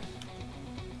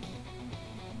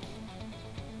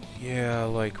 Yeah,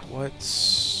 like,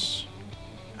 what's...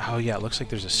 Oh, yeah, it looks like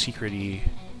there's a secret-y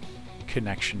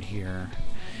connection here.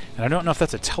 And I don't know if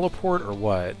that's a teleport or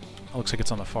what. It looks like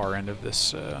it's on the far end of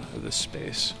this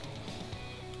space.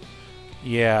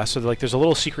 Yeah, so like there's a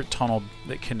little secret tunnel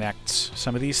that connects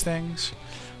some of these things,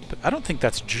 but I don't think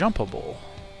that's jumpable.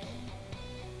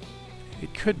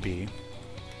 It could be.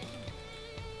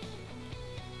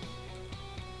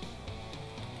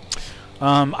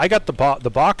 I got the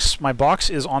box. My box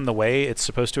is on the way. It's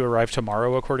supposed to arrive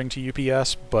tomorrow, according to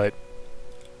UPS, but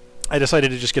I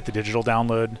decided to just get the digital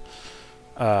download.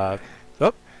 Oh,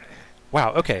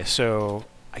 wow. Okay, so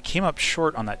I came up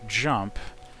short on that jump,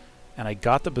 and I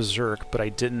got the Berserk, but I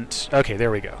didn't... Okay,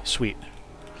 there we go. Sweet.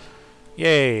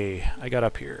 Yay! I got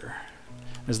up here.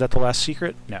 Is that the last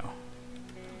secret? No.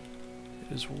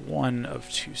 It is one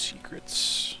of 2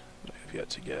 secrets that I have yet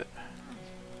to get.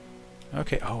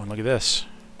 Okay, oh, and look at this.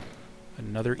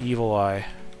 Another evil eye.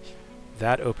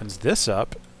 That opens this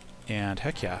up, and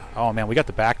heck yeah. Oh man, we got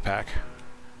the backpack.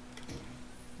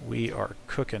 We are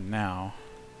cooking now.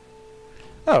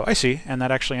 Oh, I see, and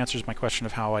that actually answers my question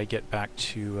of how I get back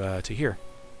to here.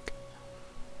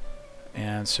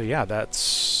 And so yeah,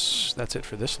 that's it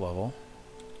for this level.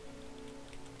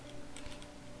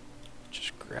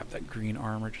 Just grab that green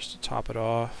armor just to top it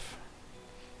off.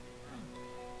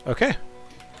 Okay.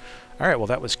 Alright, well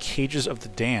that was Cages of the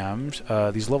Damned.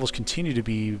 These levels continue to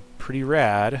be pretty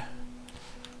rad.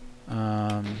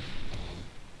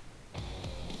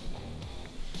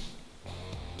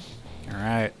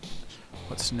 Alright,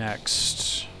 what's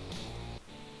next?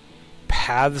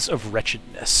 Paths of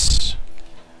Wretchedness.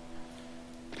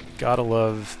 Gotta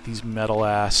love these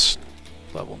metal-ass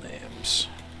level names.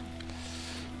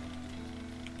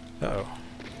 Uh-oh.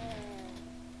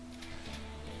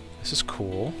 This is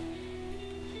cool.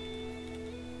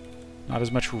 Not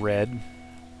as much red.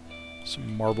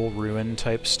 Some marble ruin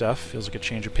type stuff. Feels like a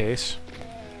change of pace.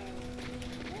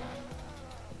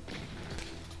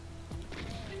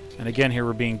 And again, here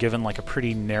we're being given like a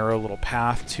pretty narrow little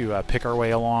path to pick our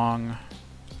way along.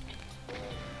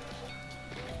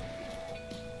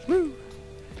 Woo!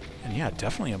 And yeah,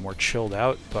 definitely a more chilled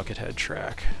out Buckethead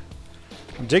track.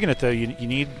 I'm digging it though. You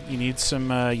need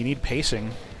some you need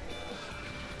pacing.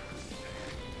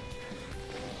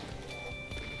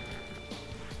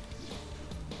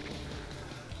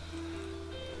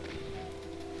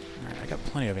 Alright, I got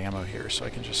plenty of ammo here, so I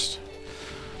can just...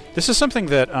 This is something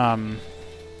that,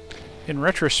 in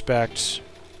retrospect,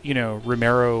 you know,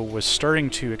 Romero was starting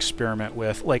to experiment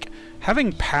with, like,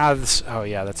 having paths... Oh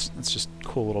yeah, that's just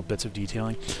cool little bits of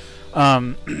detailing.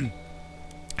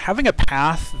 Having a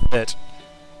path that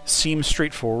seems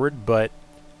straightforward, but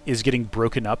is getting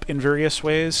broken up in various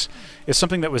ways, is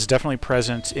something that was definitely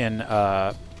present in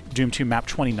Doom 2 Map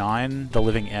 29, The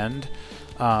Living End.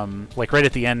 Like, right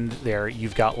at the end there,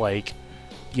 you've got, like,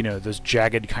 you know, those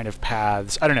jagged kind of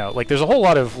paths. I don't know, like, there's a whole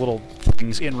lot of little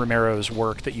things in Romero's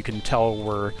work that you can tell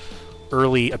were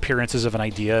early appearances of an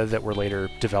idea that were later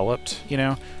developed, you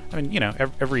know? I mean, you know,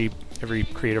 every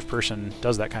creative person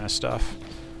does that kind of stuff.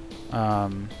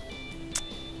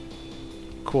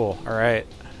 Cool, alright.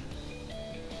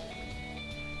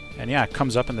 And yeah, it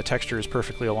comes up and the texture is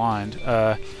perfectly aligned.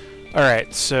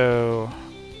 Alright, so...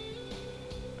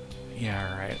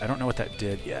 Yeah, alright. I don't know what that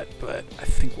did yet, but I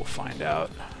think we'll find out.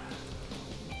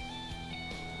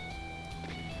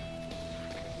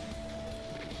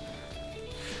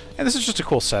 And this is just a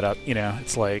cool setup, you know,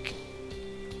 it's like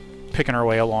picking our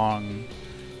way along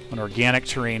an organic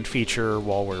terrain feature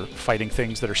while we're fighting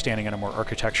things that are standing in a more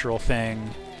architectural thing.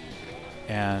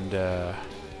 And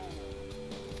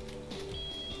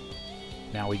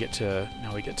now we get to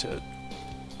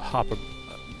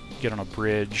get on a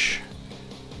bridge,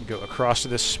 go across to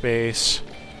this space.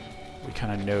 We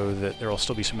kind of know that there will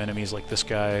still be some enemies like this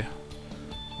guy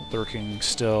lurking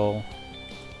still.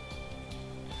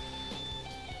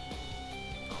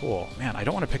 Cool. Man, I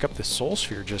don't want to pick up this soul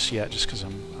sphere just yet, just because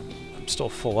I'm still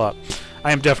full up.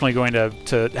 I am definitely going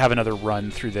to have another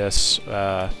run through this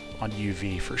on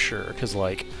UV for sure, because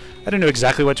like I don't know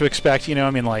exactly what to expect. You know,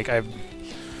 I mean, like I've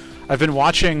been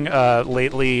watching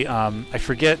lately. I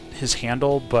forget his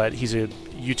handle, but he's a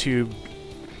YouTube.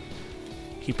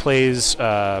 He plays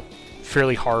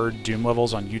fairly hard Doom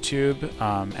levels on YouTube,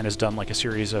 and has done like a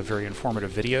series of very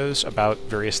informative videos about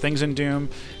various things in Doom.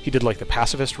 He did like the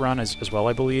Pacifist run as well,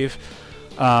 I believe.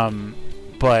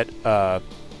 But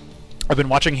I've been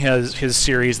watching his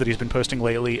series that he's been posting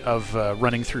lately of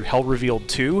running through Hell Revealed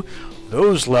 2.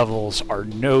 those levels are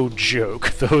no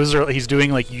joke. Those are, he's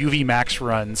doing like UV max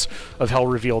runs of Hell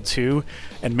Revealed 2,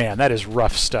 and man, that is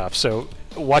rough stuff. So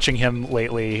watching him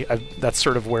lately, that's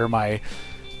sort of where my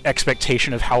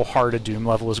expectation of how hard a Doom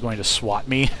level is going to swat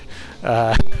me,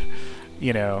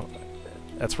 you know,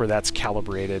 that's where that's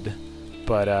calibrated.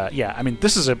 But yeah, I mean,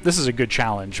 this is a good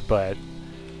challenge, but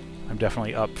I'm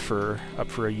definitely up for a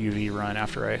UV run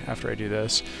after I do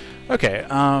this. Okay,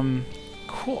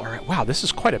 cool. All right, wow, this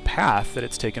is quite a path that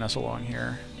it's taken us along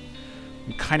here.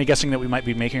 I'm kind of guessing that we might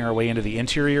be making our way into the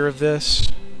interior of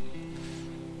this.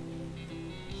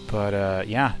 But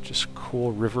yeah, just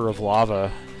cool river of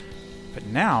lava. But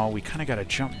now we kind of got to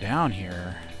jump down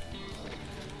here,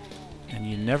 and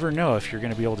you never know if you're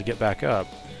going to be able to get back up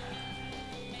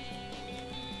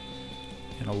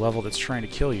in a level that's trying to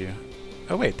kill you.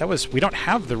 Oh wait, that was, we don't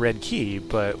have the red key,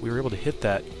 but we were able to hit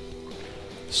that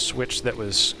switch that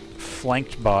was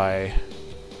flanked by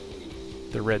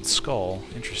the red skull.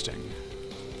 Interesting.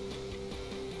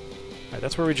 Alright,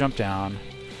 that's where we jump down.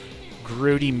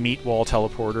 Grody meat wall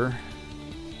teleporter.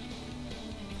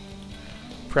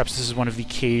 Perhaps this is one of the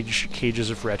cages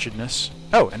of wretchedness.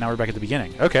 Oh, and now we're back at the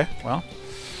beginning. Okay, well.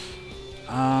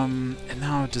 And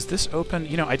now, does this open?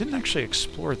 You know, I didn't actually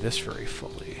explore this very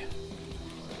fully.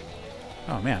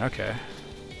 Oh man, okay.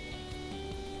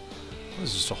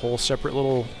 This is a whole separate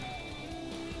little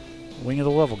wing of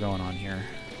the level going on here.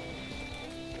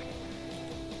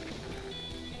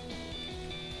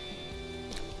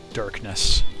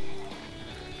 Darkness.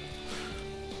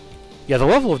 Yeah, the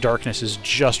level of darkness is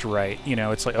just right. You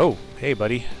know, it's like, oh, hey,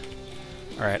 buddy.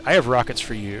 Alright, I have rockets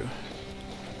for you.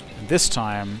 And this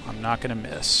time, I'm not going to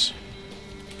miss.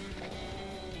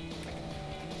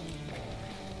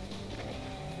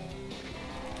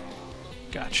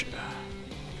 Gotcha.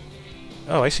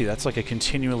 Oh, I see. That's like a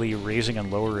continually raising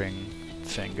and lowering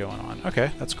thing going on.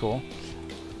 Okay, that's cool.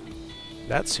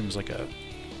 That seems like a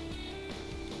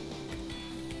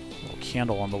little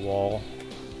candle on the wall.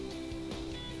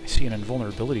 I see an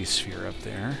invulnerability sphere up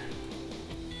there.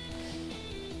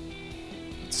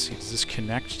 Let's see, does this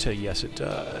connect to... Yes, it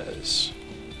does.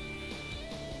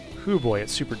 Hoo boy,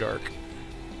 it's super dark.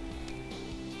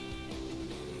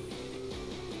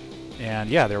 And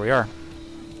yeah, there we are.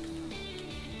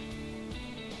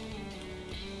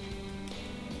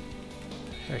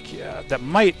 Heck yeah, that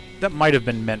might have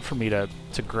been meant for me to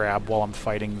grab while I'm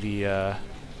fighting the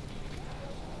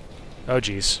oh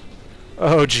geez.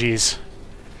 Oh geez.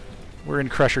 We're in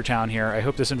Crusher Town here. I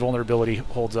hope this invulnerability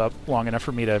holds up long enough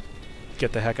for me to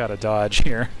get the heck out of dodge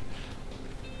here.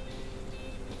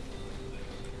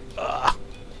 Ugh.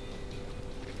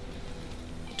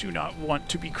 Do not want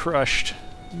to be crushed.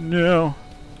 No.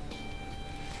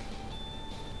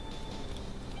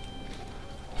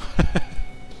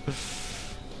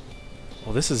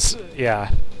 Well, this is,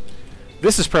 yeah.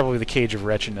 This is probably the cage of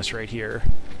wretchedness right here.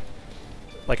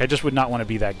 Like, I just would not want to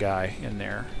be that guy in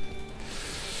there.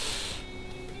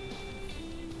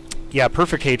 Yeah,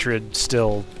 Perfect Hatred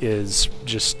still is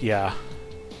just, yeah,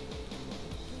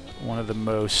 one of the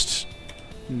most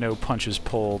no punches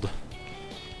pulled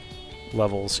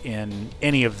levels in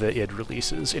any of the id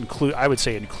releases, I would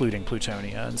say including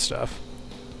Plutonia and stuff.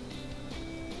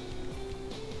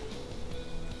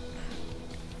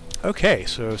 Okay,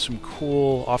 so some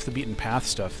cool off-the-beaten-path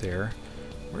stuff there.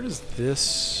 Where does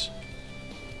this...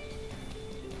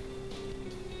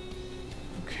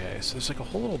 Okay, so there's like a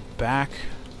whole little back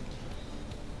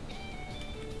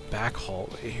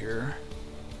hallway here.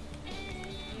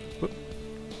 Whoop.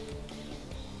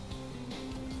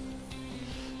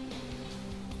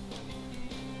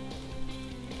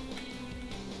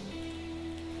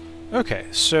 Okay,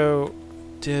 so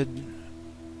yeah,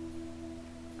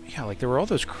 like there were all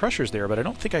those crushers there, but I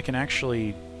don't think I can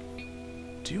actually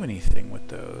do anything with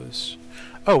those.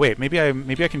 Oh wait, maybe I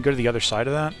can go to the other side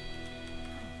of that.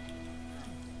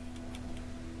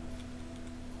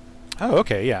 Oh,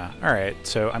 okay, yeah. All right.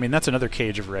 So, I mean, that's another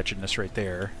cage of wretchedness right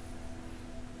there.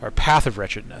 Or path of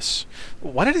wretchedness.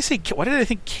 Why did I say? Why did I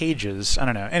think cages? I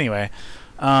don't know. Anyway,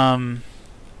 all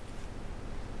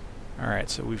right.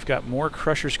 So we've got more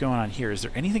crushers going on here. Is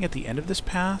there anything at the end of this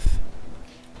path?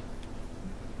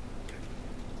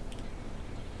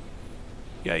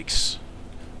 Yikes.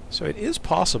 So it is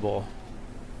possible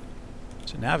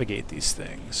to navigate these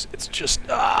things. It's just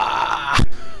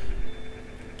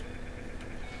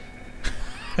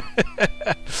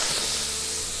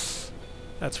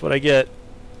That's what I get.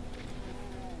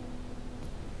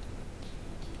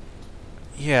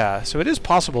 Yeah, so it is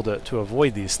possible to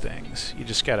avoid these things. You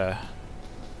just gotta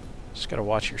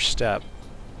watch your step.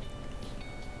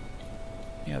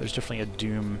 Yeah, there's definitely a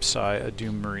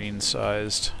Doom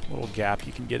Marine-sized little gap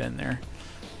you can get in there.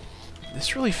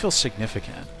 This really feels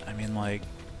significant. I mean, like,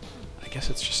 I guess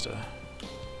it's just a...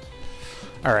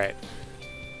 Alright.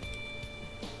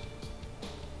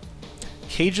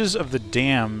 Cages of the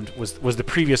Damned was the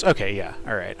previous... Okay, yeah,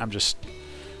 alright. I'm just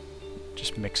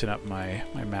mixing up my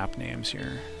map names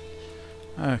here.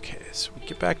 Okay, so we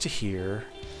get back to here.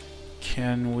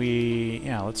 Can we...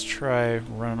 Yeah, let's try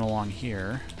running along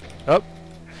here. Oh!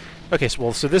 Okay,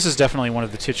 so this is definitely one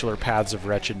of the titular paths of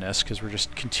wretchedness, because we're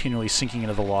just continually sinking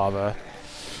into the lava.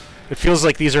 It feels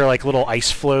like these are like little ice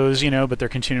flows, you know, but they're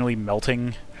continually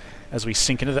melting as we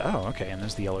sink into the... Oh, okay, and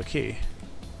there's the yellow key.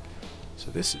 So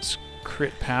this is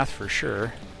crit path for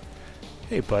sure.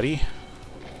 Hey, buddy.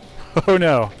 Oh,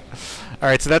 no.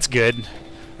 Alright, so that's good.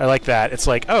 I like that. It's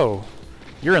like, oh,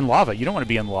 you're in lava. You don't want to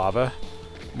be in lava.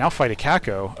 Now fight a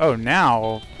Kako. Oh,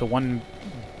 now the one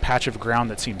patch of ground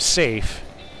that seems safe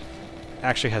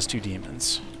actually has 2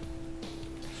 demons.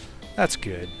 That's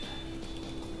good.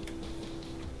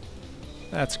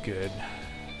 That's good.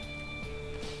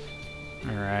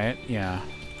 Alright, yeah.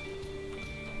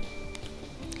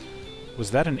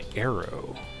 Was that an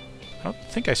arrow? I don't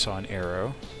think I saw an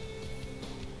arrow.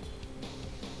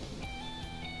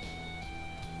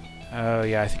 Oh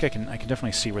yeah, I think I can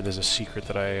definitely see where there's a secret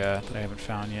that I haven't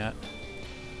found yet.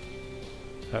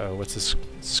 Uh-oh, what's this? Is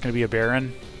this gonna be a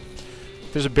Baron?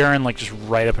 If there's a Baron like just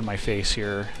right up in my face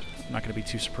here, I'm not gonna be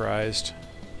too surprised.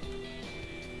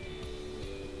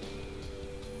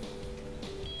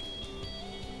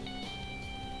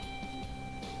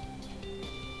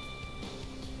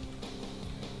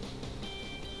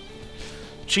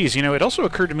 Geez, you know, it also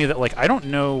occurred to me that like I don't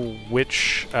know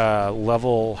which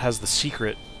level has the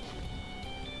secret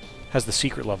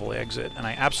level exit, and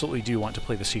I absolutely do want to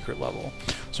play the secret level.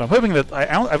 So I'm hoping that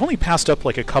I've only passed up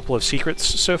like a couple of secrets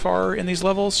so far in these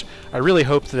levels. I really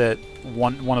hope that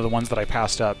one of the ones that I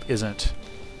passed up isn't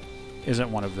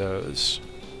one of those,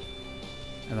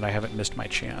 and that I haven't missed my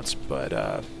chance.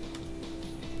 But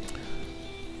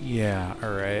yeah,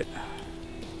 all right.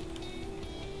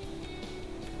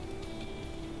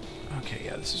 Okay,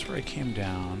 yeah, this is where I came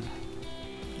down.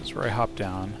 This is where I hopped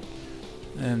down.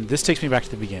 And this takes me back to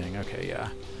the beginning. Okay, yeah.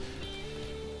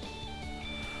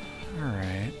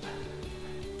 Alright.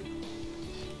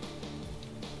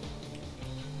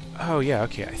 Oh, yeah,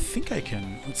 okay. I think I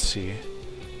can... Let's see.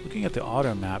 Looking at the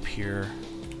auto map here.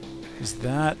 Is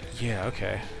that... Yeah,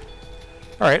 okay.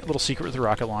 Alright, little secret with the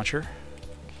rocket launcher.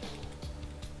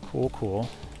 Cool, cool.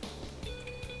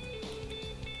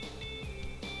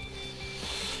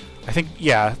 I think,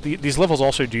 yeah, these levels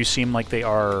also do seem like they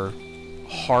are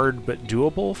hard but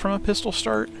doable from a pistol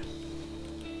start.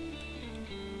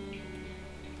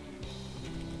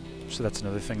 So that's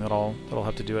another thing that I'll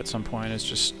have to do at some point, is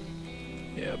just,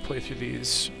 yeah, play through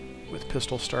these with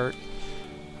pistol start.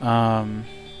 Cool.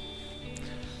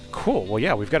 Well,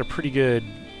 yeah, we've got a pretty good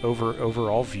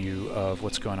overall view of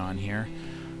what's going on here.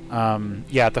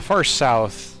 Yeah, at the far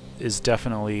south is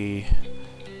definitely...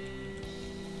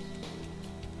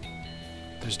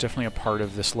 There's definitely a part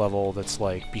of this level that's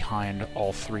like behind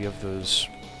all 3 of those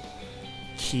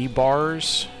key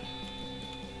bars.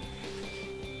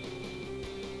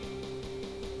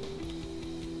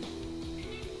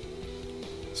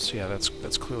 So yeah, that's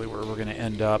clearly where we're going to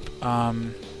end up.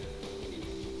 And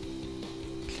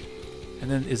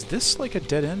then is this like a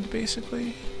dead end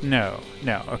basically? No,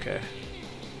 okay.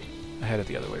 I had it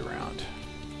the other way around.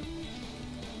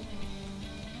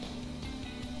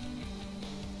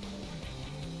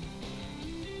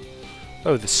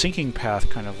 Oh, the sinking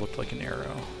path kind of looked like an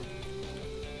arrow.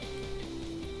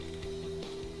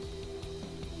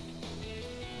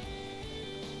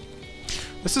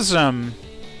 This is,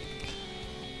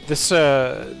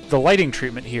 the lighting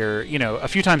treatment here, you know, a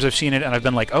few times I've seen it and I've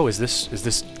been like, oh, is this,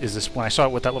 when I saw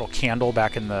it with that little candle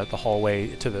back in the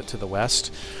hallway to the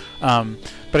west. But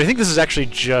I think this is actually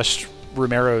just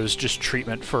Romero's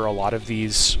treatment for a lot of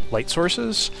these light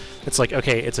sources. It's like,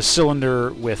 okay, it's a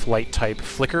cylinder with light type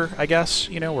flicker, I guess,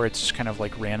 you know, where it's just kind of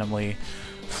like randomly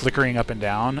flickering up and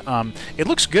down. It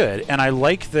looks good, and I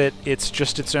like that it's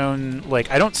just its own, like,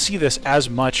 I don't see this as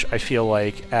much, I feel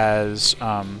like, as,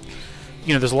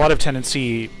 you know, there's a lot of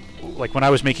tendency, like when I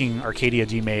was making Arcadia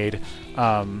Demade,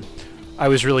 I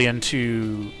was really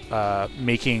into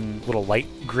making little light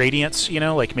gradients, you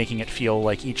know, like making it feel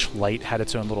like each light had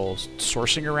its own little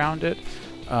sourcing around it.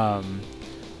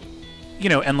 You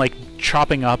know, and like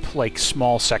chopping up like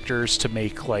small sectors to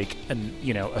make like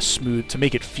to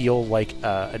make it feel like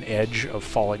an edge of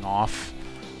falling off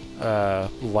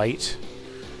light.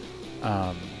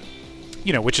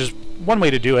 You know, which is one way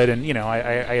to do it, and you know,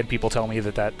 I had people tell me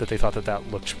that they thought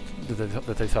that looked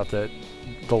that they thought that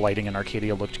the lighting in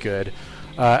Arcadia looked good.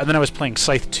 And then I was playing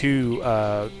Scythe 2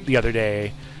 the other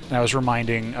day, and I was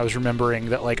remembering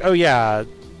that, like, oh yeah,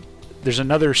 there's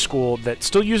another school that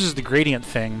still uses the gradient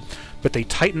thing, but they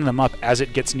tighten them up as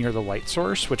it gets near the light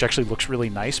source, which actually looks really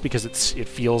nice because it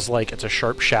feels like it's a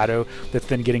sharp shadow that's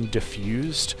then getting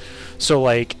diffused. So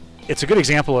like, it's a good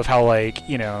example of how, like,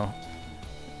 you know,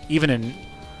 even in,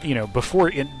 you know,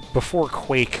 before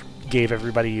Quake gave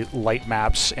everybody light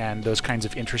maps and those kinds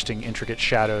of interesting, intricate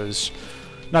shadows,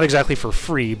 not exactly for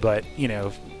free, but, you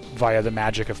know, via the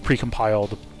magic of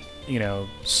precompiled, you know,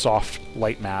 soft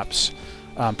light maps,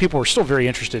 people were still very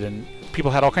interested in.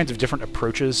 People had all kinds of different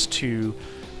approaches to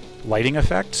lighting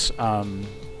effects, and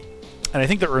I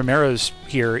think that Romero's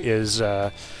here is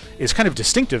kind of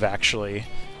distinctive, actually,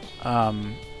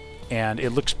 and it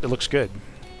looks good.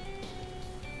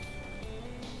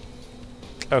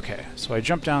 Okay, so I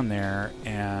jumped down there,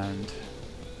 and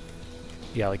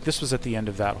yeah, like this was at the end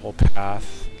of that whole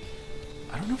path.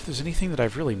 I don't know if there's anything that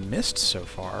I've really missed so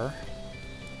far.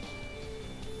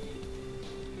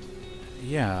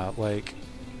 Yeah, like,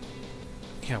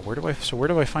 yeah, where do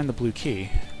I find the blue key?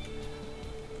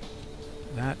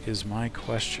 That is my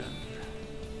question.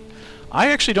 I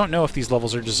actually don't know if these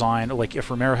levels are designed, like if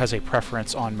Romero has a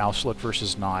preference on mouse look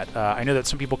versus not. I know that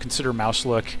some people consider mouse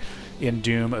look in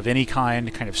Doom of any kind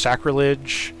of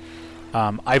sacrilege.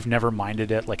 I've never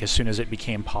minded it, like, as soon as it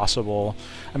became possible.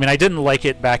 I mean, I didn't like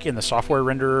it back in the software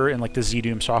renderer, in like the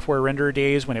Z-Doom software renderer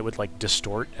days, when it would like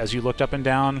distort as you looked up and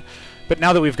down. But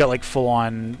now that we've got like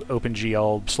full-on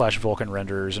OpenGL/Vulkan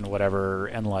renders and whatever,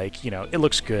 and like, you know, it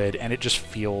looks good, and it just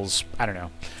feels, I don't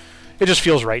know, it just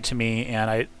feels right to me,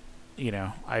 and I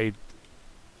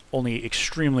only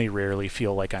extremely rarely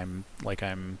feel like I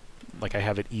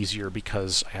have it easier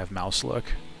because I have mouse look.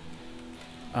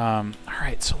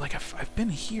 Alright, so like I've been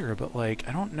here, but like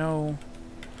I don't know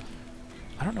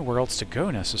where else to go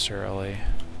necessarily.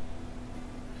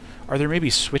 Are there maybe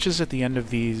switches at the end of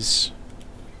these?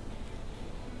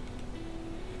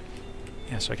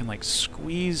 Yeah, so I can like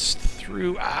squeeze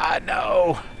through. Ah,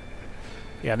 no!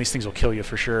 Yeah, and these things will kill you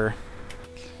for sure.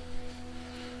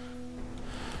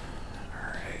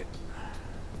 Alright.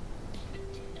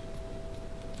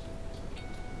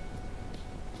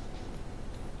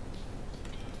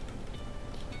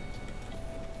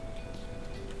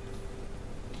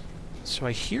 So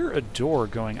I hear a door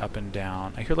going up and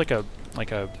down. I hear like a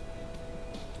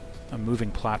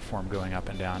moving platform going up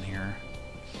and down here.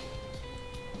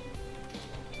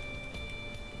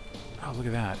 Oh, look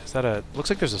at that. Is that a... Looks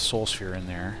like there's a soul sphere in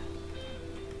there.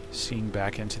 Seeing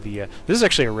back into the... this is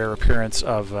actually a rare appearance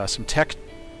of some tech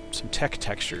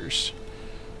textures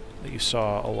that you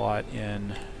saw a lot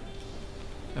in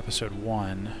episode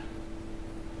 1.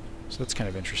 So that's kind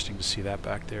of interesting to see that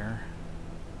back there.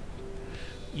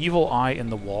 Evil eye in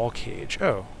the wall cage.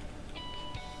 Oh.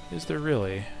 Is there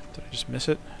really? Did I just miss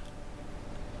it?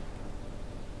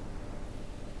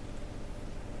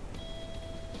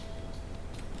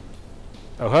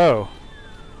 Oh ho!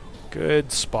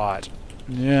 Good spot.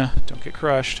 Yeah, don't get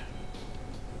crushed.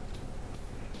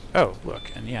 Oh,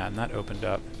 look, and yeah, and that opened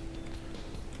up.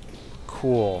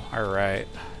 Cool, alright.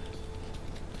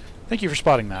 Thank you for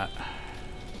spotting that.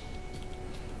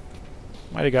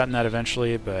 Might have gotten that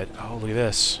eventually, but oh, look at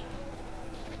this.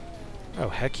 Oh,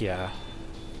 heck yeah.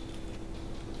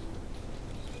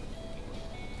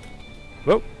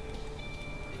 Whoa!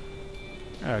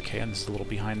 Okay, and this is a little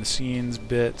behind-the-scenes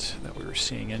bit that we were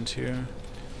seeing into.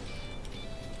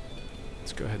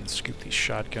 Let's go ahead and scoop these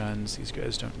shotguns. These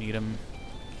guys don't need them.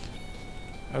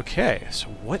 Okay, so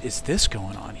what is this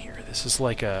going on here? This is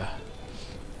like a...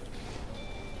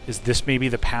 Is this maybe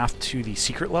the path to the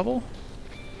secret level?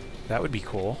 That would be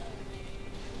cool.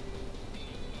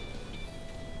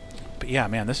 But yeah,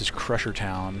 man, this is Crusher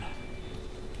Town.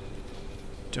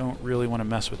 Don't really want to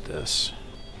mess with this.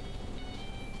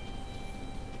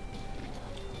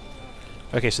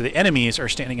 Okay, so the enemies are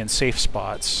standing in safe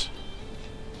spots.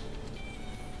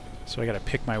 So I gotta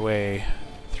pick my way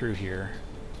through here.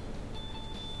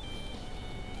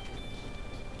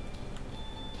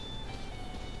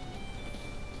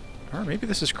 Or maybe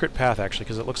this is crit path, actually,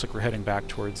 because it looks like we're heading back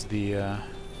towards the,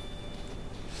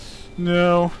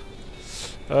 No!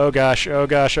 Oh gosh, oh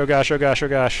gosh, oh gosh, oh gosh, oh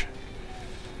gosh.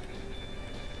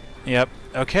 Yep.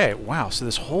 Okay, wow, so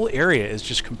this whole area is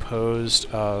just composed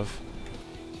of...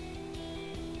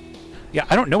 Yeah,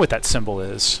 I don't know what that symbol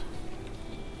is.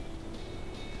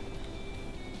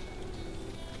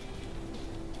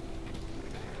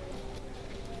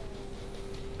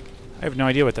 I have no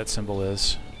idea what that symbol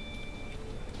is.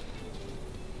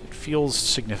 It feels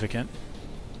significant.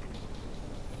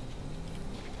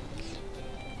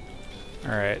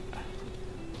 Alright.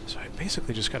 So I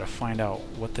basically just gotta find out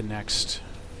what the next...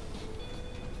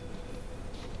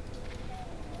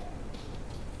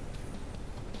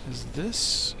 Is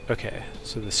this... Okay,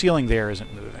 so the ceiling there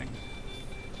isn't moving.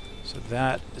 So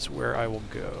that is where I will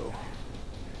go.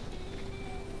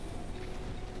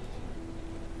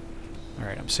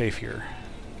 Alright, I'm safe here.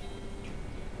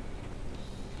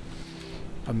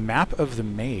 A map of the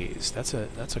maze. That's a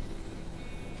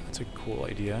cool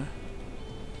idea.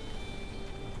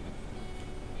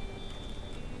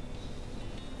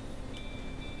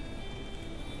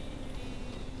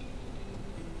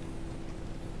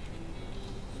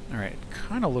 Alright,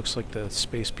 kind of looks like the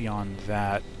space beyond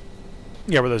that.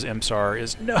 Yeah, where those imps are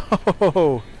is...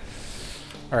 No!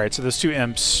 Alright, so those two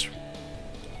imps...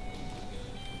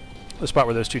 The spot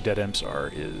where those two dead imps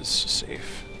are is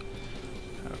safe.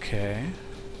 Okay.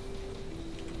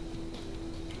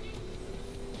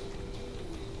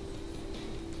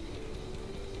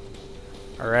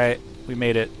 Alright, we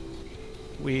made it.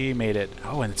 We made it.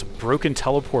 Oh, and it's a broken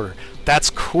teleporter.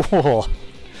 That's cool!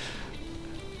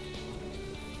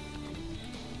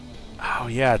 Oh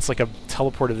yeah, it's like a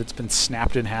teleporter that's been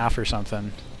snapped in half or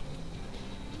something.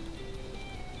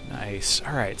 Nice.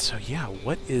 Alright, so yeah,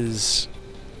 what is...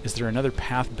 Is there another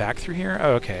path back through here?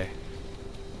 Oh, okay.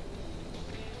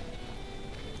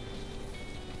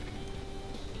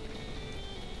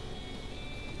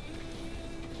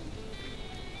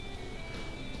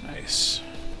 Nice.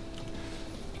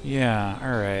 Yeah,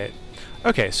 alright.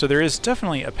 Okay, so there is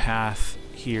definitely a path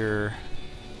here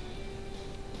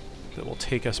that will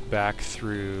take us back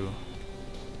through...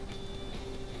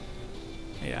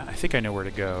 Yeah, I think I know where to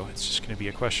go. It's just going to be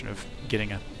a question of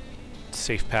getting a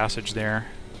safe passage there.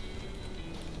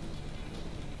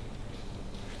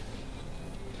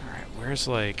 Alright, where's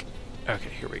like... Okay,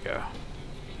 here we go.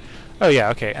 Oh yeah,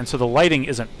 okay, and so the lighting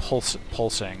isn't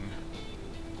pulsing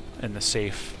in the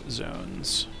safe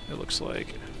zones, it looks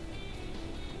like.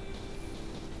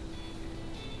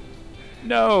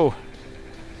 No!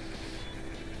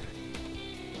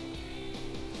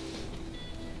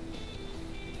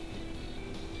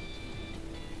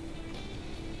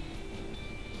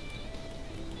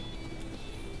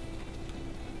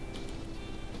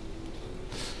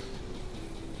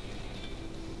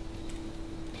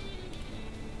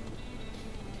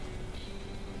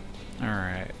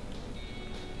 Alright.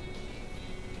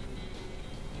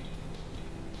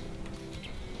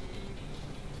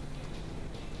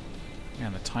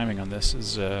 Man, the timing on this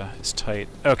is tight.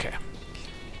 Okay.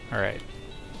 Alright.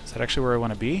 Is that actually where I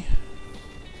want to be?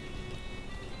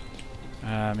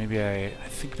 I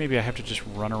think maybe I have to just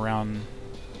run around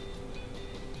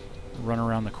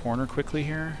the corner quickly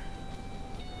here.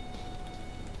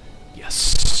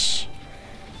 Yes.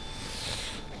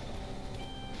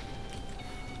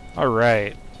 All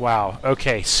right. Wow.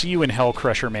 Okay. See you in Hell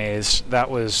Crusher Maze.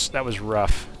 That was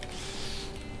rough.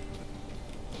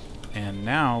 And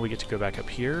now we get to go back up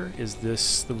here. Is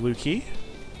this the blue key?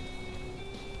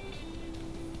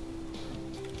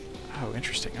 Oh,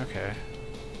 interesting. Okay.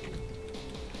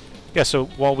 Yeah, so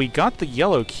while we got the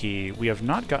yellow key, we have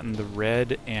not gotten the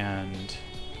red and...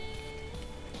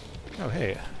 Oh,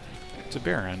 hey. It's a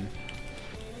Baron.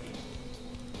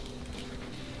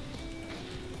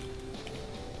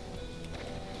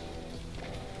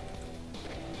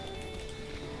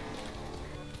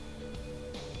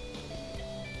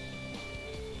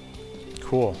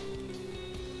 Cool.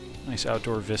 Nice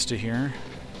outdoor vista here.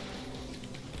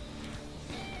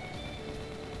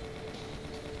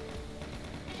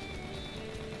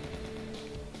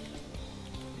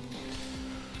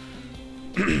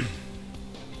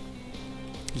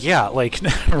 Yeah, like,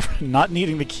 not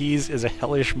needing the keys is a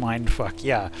hellish mindfuck.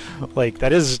 Yeah, like,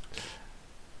 that is...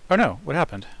 Oh no, what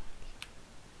happened?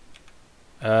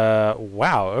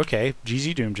 Wow, okay.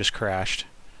 GZ Doom just crashed.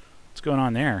 What's going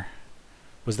on there?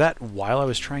 Was that while I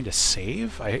was trying to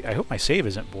save? I hope my save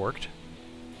isn't borked.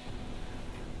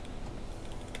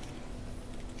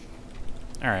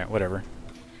 Alright, whatever.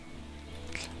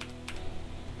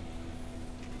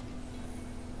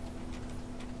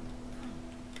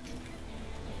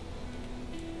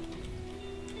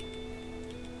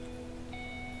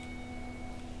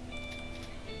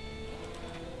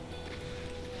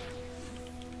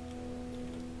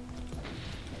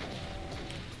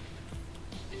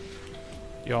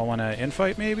 Y'all want to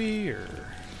infight maybe, or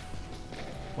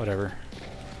whatever?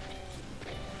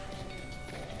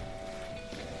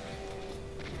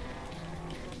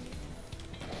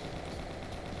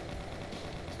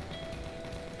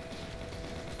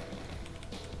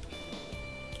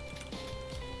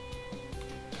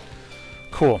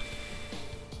 cool.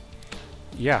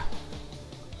 Yeah.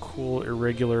 Cool,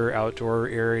 irregular outdoor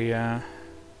area.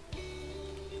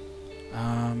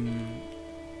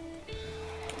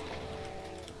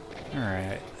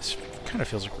 Alright. This kind of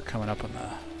feels like we're coming up on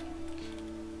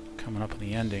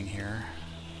the ending here.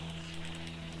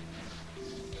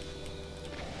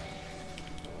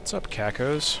 What's up,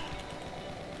 Cacos?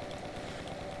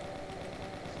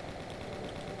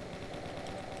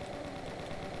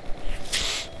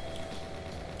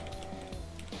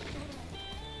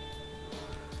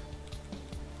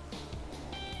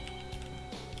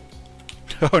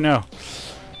 Oh no.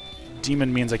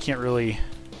 Demon means I can't really...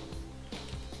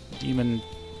 Demon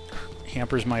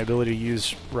hampers my ability to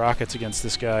use rockets against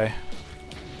this guy.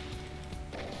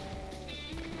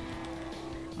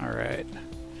 Alright.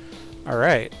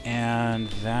 Alright, and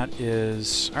that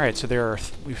is... Alright, so there are...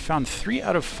 we've found 3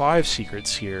 out of 5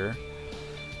 secrets here.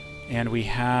 And we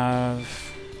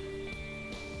have...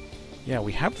 Yeah,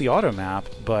 we have the auto map,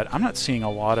 but I'm not seeing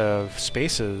a lot of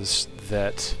spaces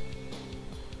that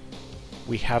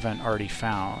we haven't already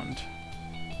found.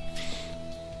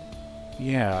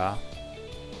 Yeah.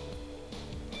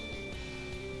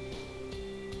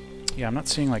 Yeah, I'm not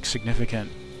seeing like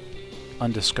significant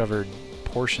undiscovered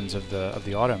portions of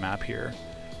the auto map here.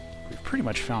 We've pretty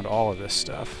much found all of this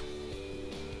stuff.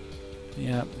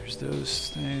 Yep, there's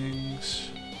those things.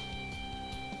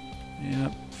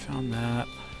 Yep, found that.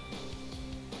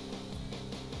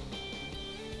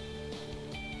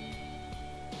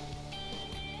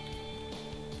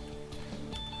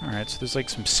 Alright, so there's like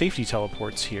some safety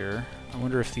teleports here. I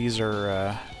wonder if these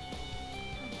are,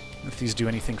 if these do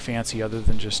anything fancy other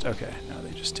than just... Okay, no, they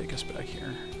just take us back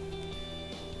here.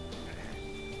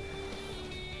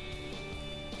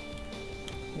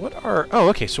 What are... Oh,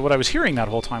 okay, so what I was hearing that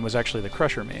whole time was actually the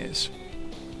Crusher Maze.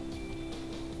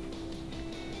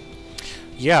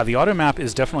 Yeah, the auto map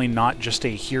is definitely not just a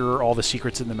here are all the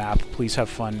secrets in the map, please have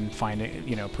fun finding,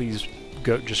 you know, please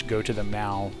just go to them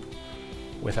now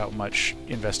without much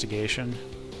investigation.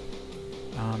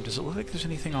 Does it look like there's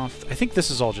anything off? I think this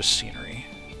is all just scenery.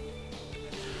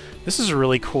 This is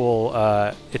really cool.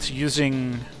 It's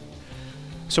using...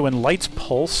 So when lights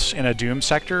pulse in a Doom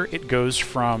sector, it goes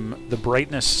from the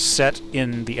brightness set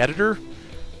in the editor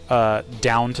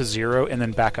down to 0 and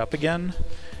then back up again.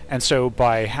 And so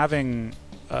by having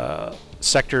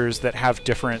sectors that have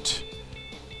different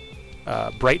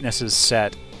brightnesses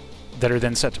set that are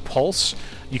then set to pulse,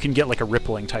 you can get like a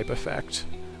rippling type effect.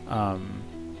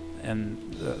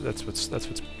 And that's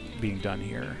what's being done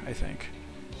here, I think.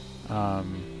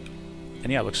 And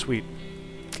yeah, it looks sweet.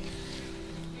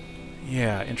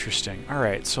 Yeah, interesting.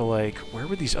 Alright, so like, where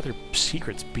would these other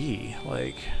secrets be?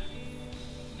 Like...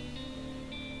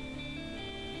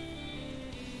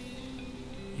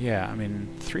 Yeah, I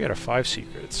mean, 3 out of 5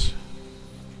 secrets.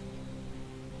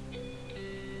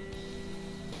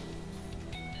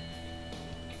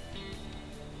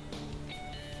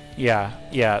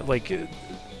 Yeah, like,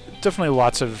 definitely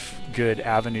lots of good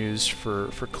avenues for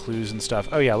clues and stuff.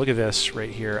 Oh yeah, look at this right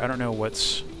here. I don't know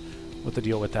what the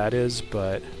deal with that is,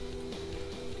 but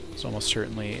it's almost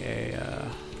certainly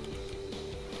a...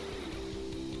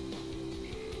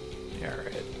 Yeah,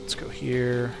 alright, let's go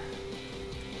here.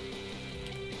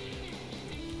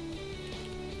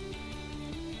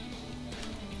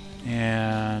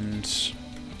 And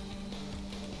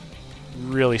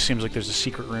really seems like there's a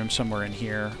secret room somewhere in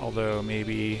here, although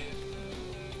maybe...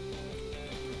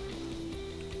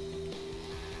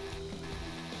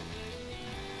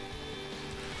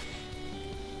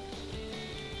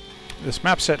 This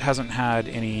map set hasn't had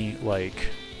any, like,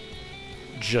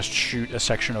 just shoot a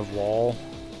section of wall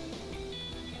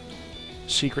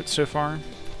secrets so far.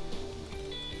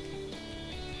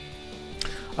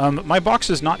 My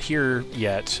box is not here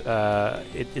yet.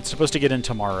 It's supposed to get in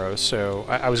tomorrow, so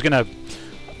I was gonna,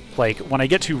 like, when I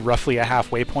get to roughly a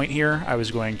halfway point here, I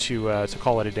was going to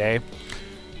call it a day.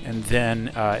 And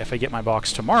then if I get my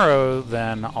box tomorrow,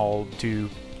 then I'll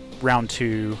do round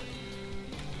 2.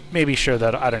 Maybe show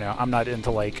that, I don't know, I'm not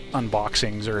into, like,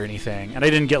 unboxings or anything. And I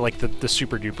didn't get, like, the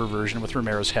super-duper version with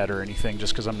Romero's head or anything,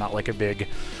 just because I'm not, like, a big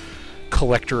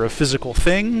collector of physical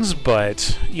things,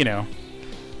 but, you know,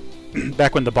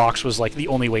 back when the box was, like, the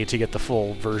only way to get the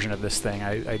full version of this thing,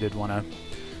 I did want to,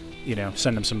 you know,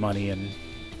 send him some money and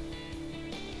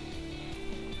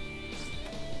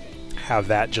have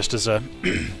that just as a...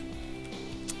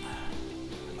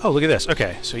 Oh, look at this.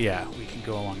 Okay, so yeah, we can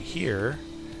go along here.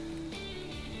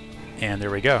 And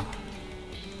there we go.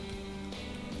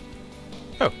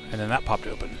 Oh, and then that popped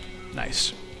open.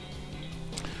 Nice.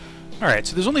 Alright,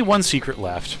 so there's only one secret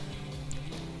left.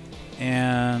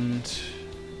 And...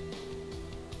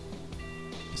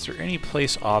 Is there any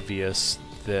place obvious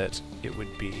that it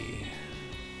would be?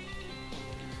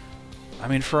 I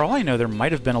mean, for all I know, there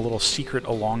might have been a little secret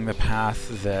along the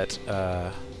path that,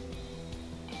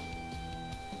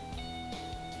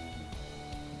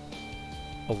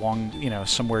 along, you know,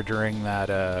 somewhere during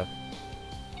that,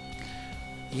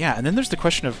 yeah, and then there's the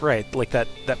question of, right, like that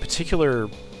particular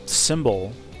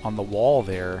symbol on the wall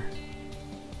there,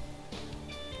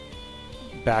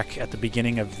 back at the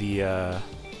beginning of the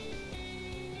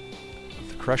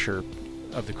Crusher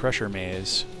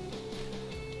maze.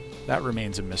 That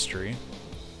remains a mystery.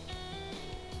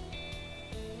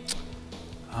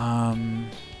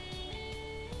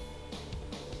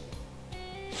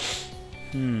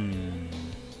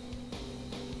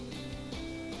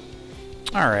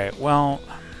 Alright, well...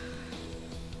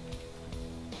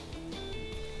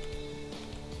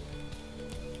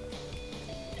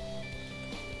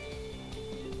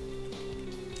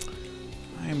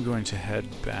 I am going to head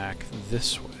back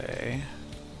this way.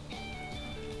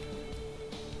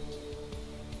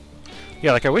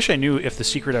 Yeah, like I wish I knew if the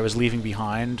secret I was leaving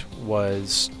behind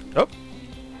was... Oh!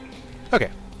 Okay.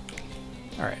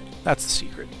 Alright, that's the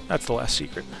secret. That's the last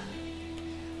secret.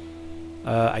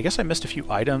 I guess I missed a few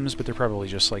items, but they're probably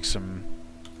just like some,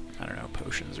 I don't know,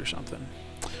 potions or something.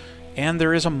 And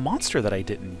there is a monster that I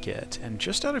didn't get. And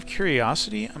just out of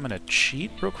curiosity, I'm going to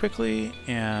cheat real quickly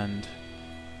and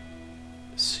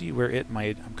see where it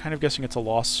might... I'm kind of guessing it's a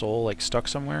lost soul, like stuck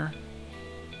somewhere.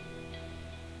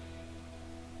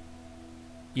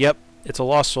 Yep, it's a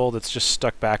lost soul that's just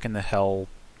stuck back in the hell,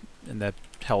 in that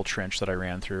hell trench that I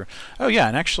ran through. Oh yeah,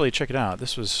 and actually, check it out.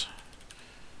 This was...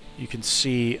 You can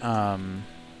see, yeah,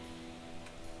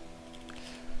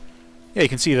 you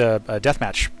can see the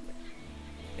deathmatch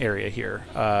area here.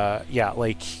 Yeah,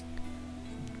 like,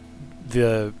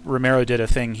 the Romero did a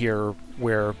thing here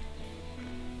where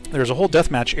there's a whole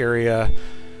deathmatch area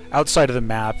outside of the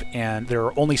map, and there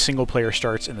are only single-player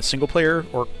starts in the single-player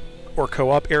or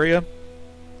co-op area,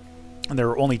 and there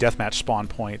are only deathmatch spawn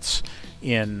points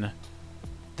in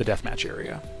the deathmatch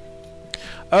area.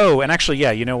 Oh, and actually,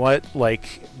 yeah, you know what?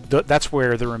 Like, that's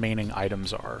where the remaining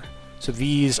items are. So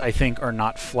these, I think, are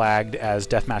not flagged as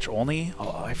deathmatch only.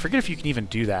 Oh, I forget if you can even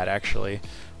do that, actually.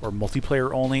 Or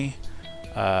multiplayer only.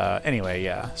 Anyway,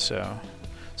 yeah, so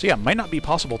yeah, it might not be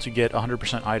possible to get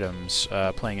 100% items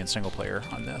playing in single player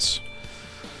on this.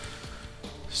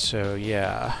 So,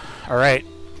 yeah. Alright,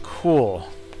 cool.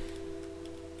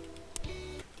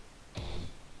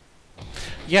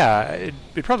 Yeah,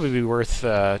 it'd probably be worth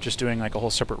just doing like a whole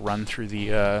separate run through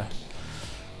the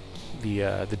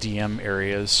DM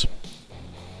areas.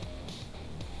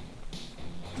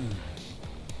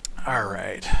 All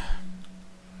right,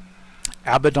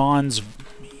 Abaddon's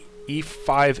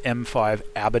E5M5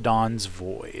 Abaddon's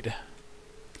Void.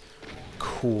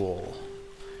 Cool,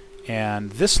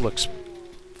 and this looks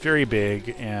very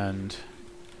big and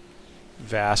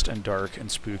vast and dark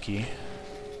and spooky.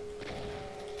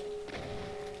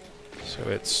 So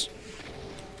it's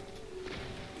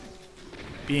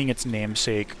being its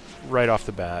namesake right off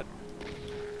the bat.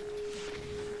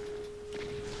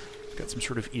 Got some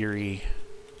sort of eerie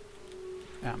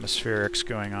atmospherics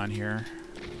going on here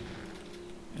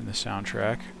in the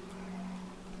soundtrack.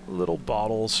 Little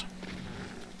bottles.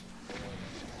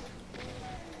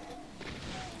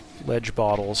 Ledge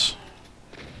bottles.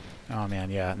 Oh man,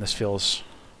 yeah, and this is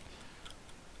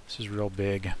real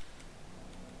big.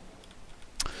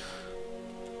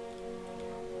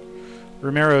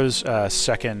 Romero's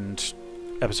second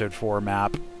episode 4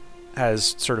 map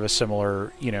has sort of a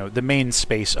similar, you know, the main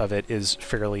space of it is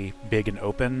fairly big and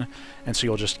open, and so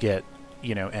you'll just get,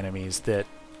 you know, enemies that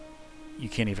you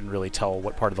can't even really tell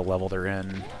what part of the level they're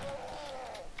in,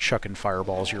 chucking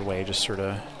fireballs your way, just sort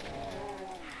of.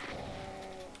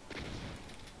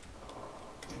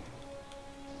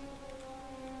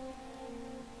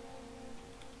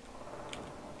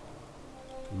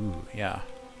 Ooh, yeah.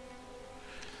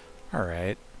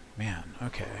 Alright. Man,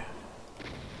 okay.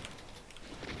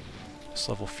 This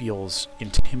level feels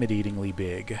intimidatingly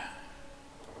big.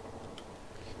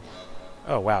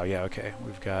 Oh, wow, yeah, okay.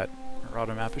 We've got... Our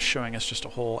auto map is showing us just a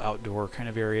whole outdoor kind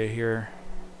of area here.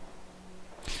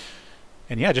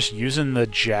 And yeah, just using the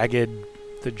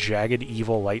jagged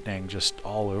evil lightning just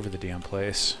all over the damn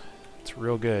place. It's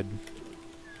real good.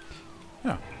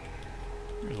 Oh.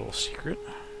 Here's a little secret.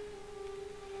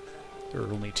 There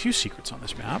are only 2 secrets on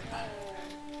this map.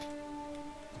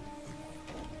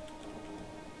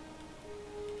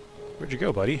 Where'd you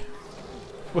go, buddy?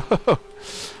 Whoa!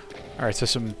 Alright, so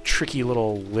some tricky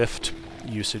little lift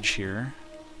usage here.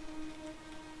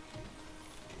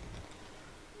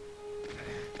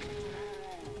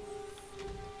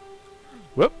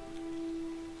 Whoop!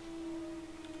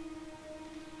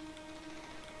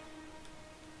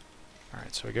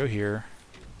 so I go here.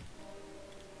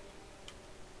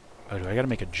 Oh, do I gotta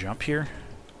make a jump here?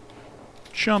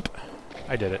 Jump!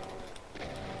 I did it.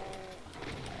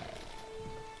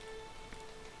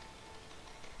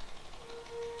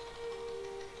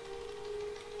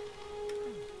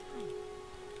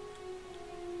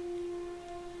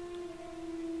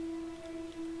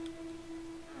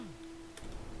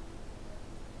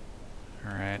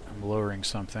 Alright, I'm lowering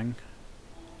something.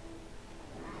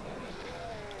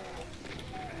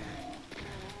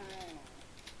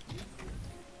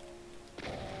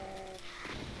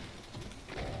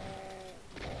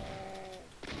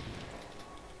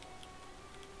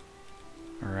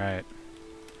 Alright.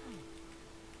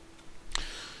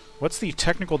 What's the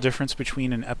technical difference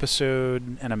between an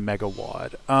episode and a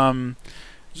megawatt?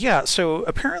 Yeah, so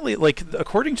apparently, like,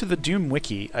 according to the Doom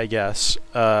Wiki, I guess,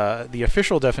 the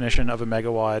official definition of a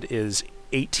megawatt is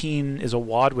 18 is a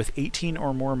wad with 18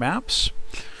 or more maps,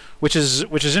 which is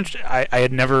interesting. I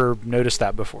had never noticed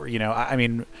that before. You know, I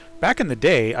mean, back in the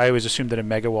day, I always assumed that a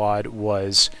megawad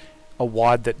was a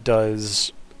wad that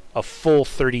does a full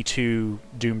 32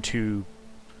 Doom 2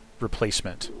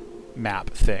 replacement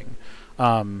map thing.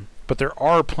 But there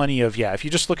are plenty of, yeah, if you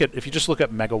just look at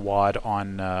megawad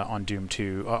on Doom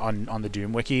 2 on the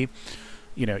Doom wiki,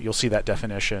 you know, you'll see that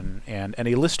definition and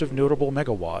a list of notable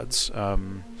megawads.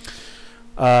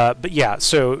 But yeah,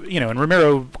 so, you know, and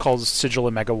Romero calls Sigil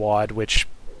a megawad, which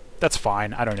that's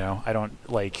fine. I don't know. I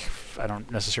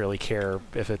don't necessarily care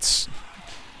if it's,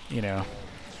 you know,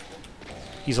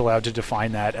 he's allowed to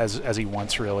define that as he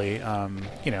wants, really.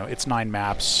 You know, it's 9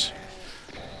 maps.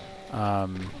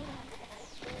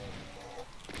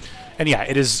 And yeah,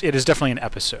 it is definitely an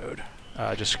episode,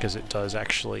 just because it does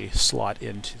actually slot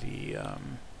into the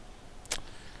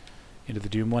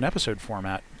Doom 1 episode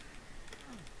format.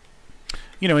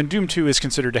 You know, and Doom 2 is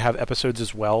considered to have episodes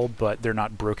as well, but they're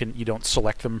not broken. You don't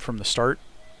select them from the start,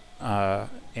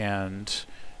 and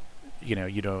you know,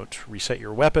 you don't reset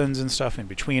your weapons and stuff in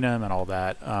between them and all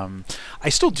that. I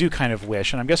still do kind of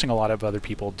wish, and I'm guessing a lot of other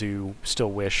people do still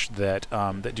wish that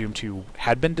that Doom 2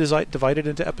 had been divided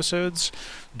into episodes,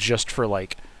 just for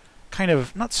like kind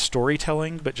of not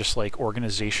storytelling, but just like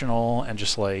organizational and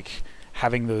just like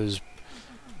having those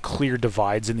clear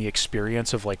divides in the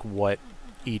experience of like what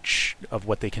each of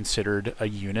what they considered a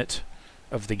unit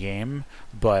of the game.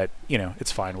 But you know,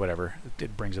 it's fine, whatever.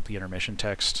 It brings up the intermission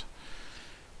text.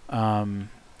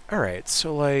 Alright,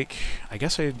 so like, I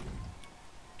guess oh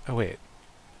wait,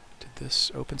 did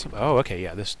this open some? Oh, okay,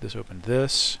 yeah, this opened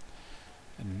this,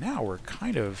 and now we're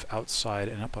kind of outside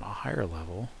and up on a higher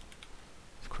level.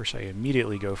 Of course, I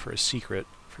immediately go for a secret,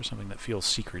 for something that feels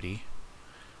secrety.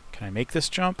 Can I make this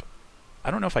jump?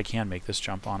 I don't know if I can make this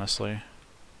jump, honestly.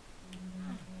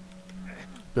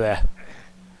 Bleh.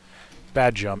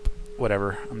 Bad jump.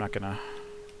 Whatever, I'm not gonna...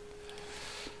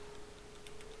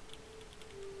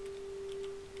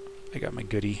 I got my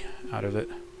goodie out of it.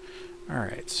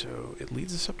 Alright, so it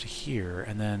leads us up to here,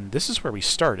 and then this is where we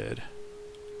started.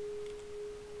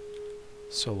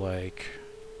 So, like...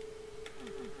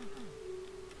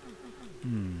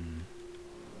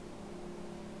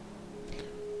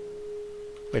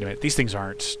 Wait a minute, these things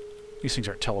aren't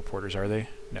teleporters, are they?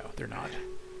 No, they're not.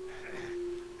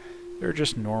 They're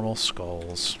just normal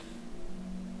skulls.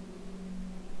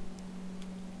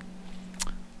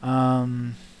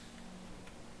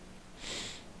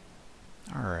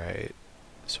 Alright,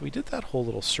 so we did that whole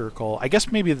little circle. I guess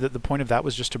maybe the point of that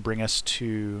was just to bring us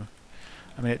to...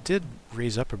 I mean, it did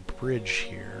raise up a bridge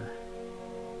here.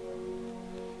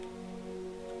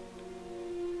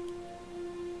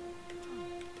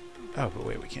 Oh, but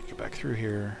wait, we can't get back through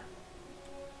here.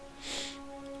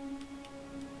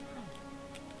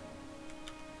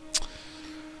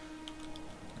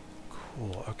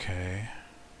 Cool, okay.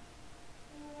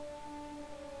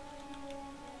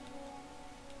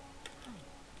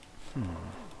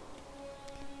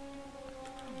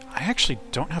 I actually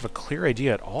don't have a clear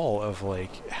idea at all of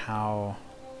like how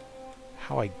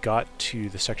I got to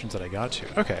the sections that I got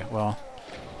to. Okay, well,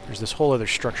 there's this whole other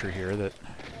structure here that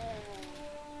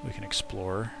we can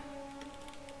explore.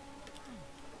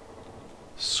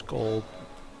 Skull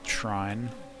Shrine.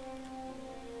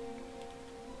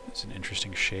 It's an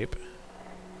interesting shape.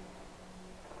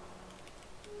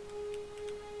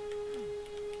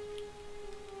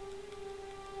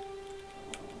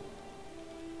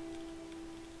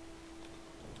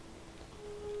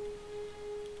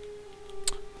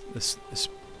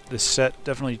 This set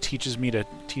definitely teaches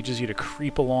you to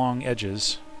creep along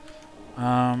edges.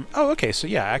 Oh, okay. So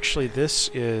yeah, actually, this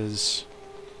is.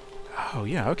 Oh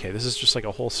yeah, okay. This is just like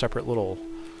a whole separate little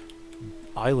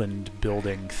island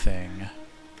building thing.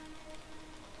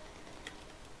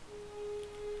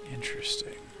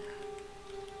 Interesting.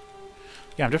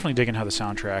 Yeah, I'm definitely digging how the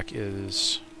soundtrack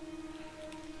is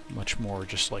much more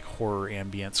just like horror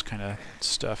ambience kind of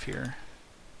stuff here.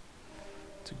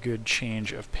 It's a good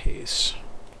change of pace.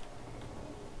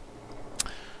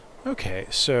 Okay,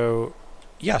 so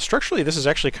yeah, structurally this is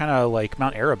actually kind of like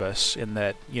Mount Erebus in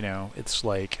that, you know, it's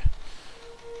like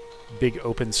big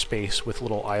open space with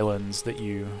little islands that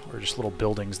you, or just little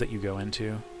buildings that you go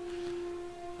into.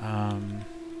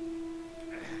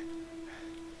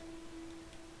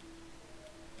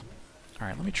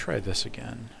 Alright, let me try this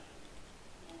again.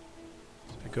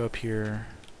 So I go up here.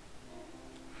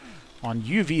 On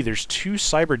UV, there's 2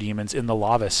 cyber demons in the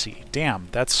lava sea. Damn,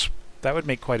 that would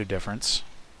make quite a difference.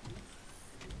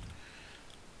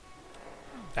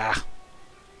 Ah.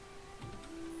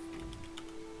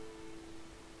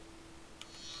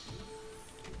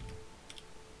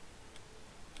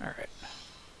 Alright.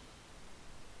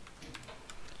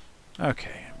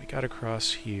 Okay, we got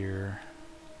across here.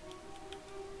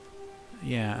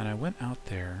 Yeah, and I went out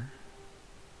there.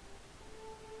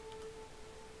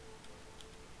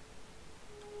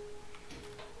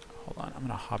 Hold on, I'm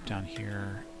gonna hop down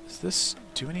here. Does this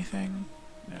do anything?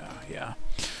 No, yeah.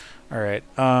 Alright,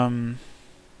 I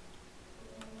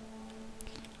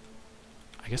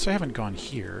guess I haven't gone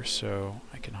here, so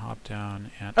I can hop down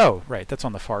and... Oh, right, that's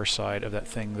on the far side of that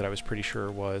thing that I was pretty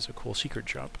sure was a cool secret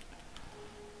jump.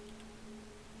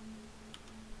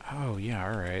 Oh, yeah,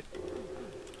 alright.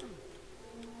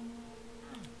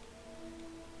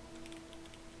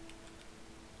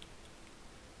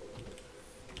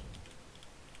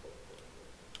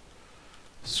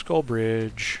 Skull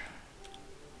Bridge.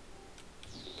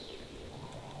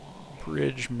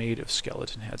 Bridge made of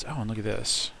skeleton heads. Oh, and look at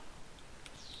this.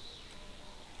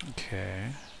 Okay.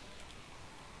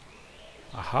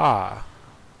 Aha!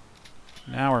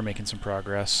 Now we're making some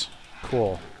progress.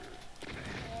 Cool.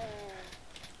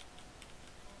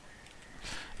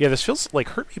 Yeah, this feels like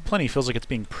Hurt Me Plenty feels like it's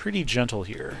being pretty gentle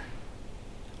here.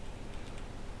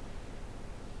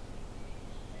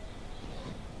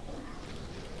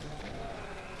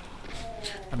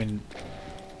 I mean,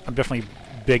 I'm definitely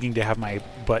begging to have my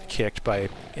butt kicked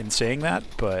in saying that,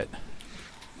 but...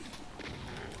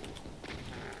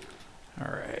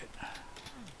 Alright.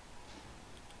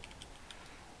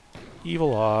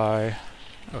 Evil Eye.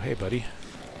 Oh, hey, buddy.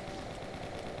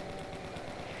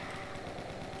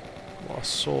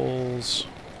 Lost Souls.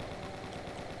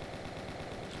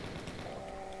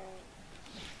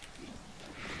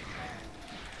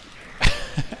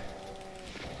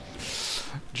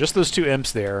 Just those 2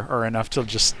 imps there are enough to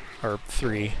just... or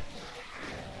 3.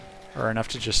 Are enough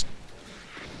to just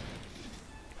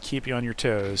keep you on your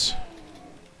toes.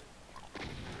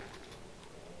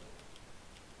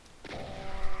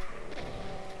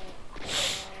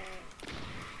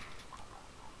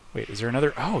 Wait, is there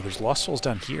another... Oh, there's Lost Souls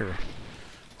down here.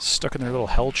 Stuck in their little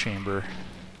hell chamber.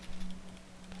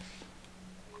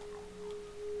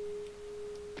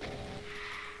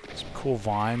 Some cool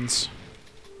vines.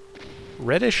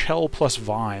 Reddish hell plus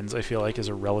vines, I feel like, is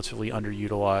a relatively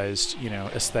underutilized, you know,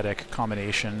 aesthetic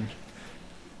combination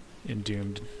in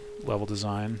Doomed level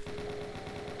design.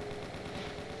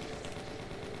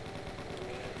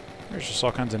 There's just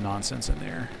all kinds of nonsense in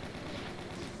there.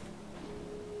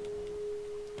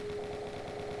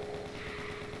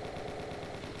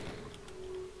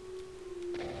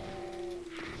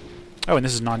 Oh, and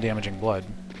this is non-damaging blood.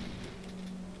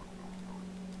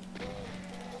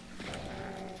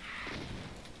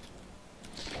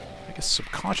 I guess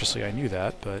subconsciously I knew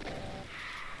that, but...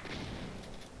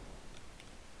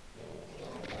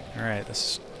 Alright,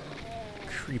 this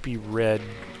creepy red...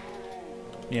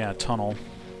 Yeah, tunnel.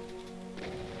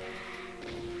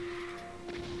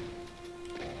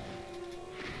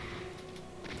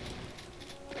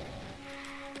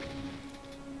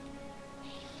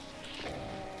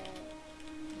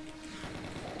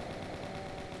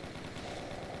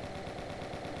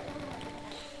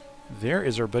 There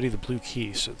is our buddy the blue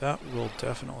key, so that will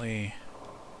definitely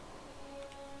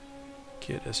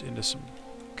get us into some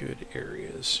good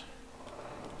areas.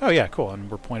 Oh yeah, cool, and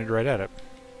we're pointed right at it.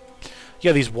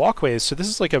 Yeah, these walkways, so this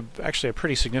is like actually a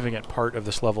pretty significant part of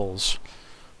this level's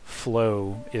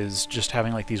flow, is just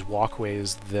having like these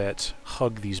walkways that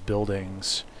hug these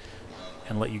buildings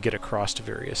and let you get across to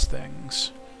various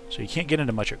things. So you can't get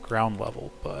into much at ground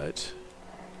level, but...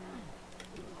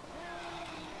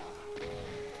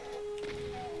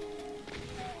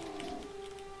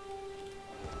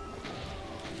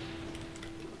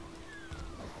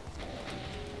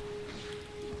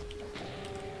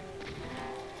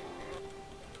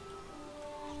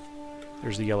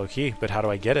 There's the yellow key, but how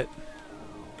do I get it?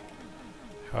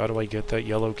 How do I get that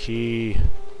yellow key?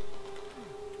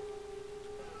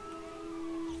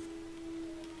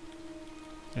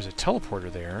 There's a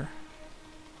teleporter there.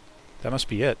 That must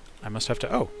be it. I must have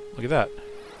to... Oh, look at that.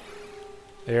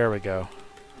 There we go.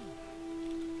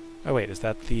 Oh wait, is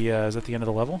that the end of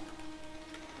the level?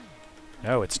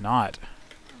 No, it's not.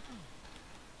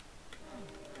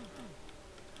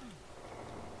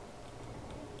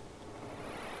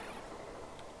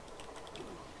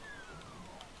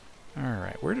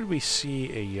 Alright, where did we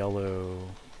see a yellow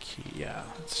key? Yeah,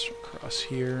 let's cross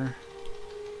here.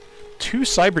 2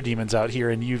 cyber demons out here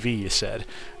in UV, you said.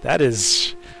 That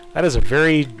is a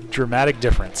very dramatic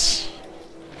difference.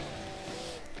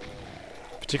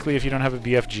 Particularly if you don't have a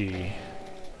BFG.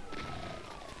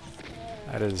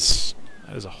 That is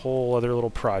a whole other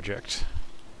little project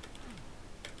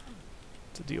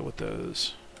to deal with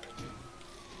those.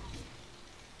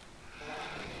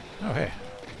 Oh, hey.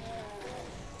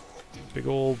 Big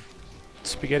old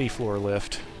spaghetti floor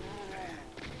lift.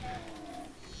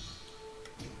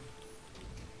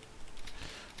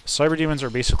 Cyber demons are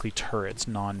basically turrets,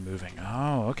 non-moving.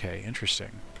 Oh, okay,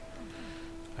 interesting.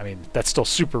 I mean, that's still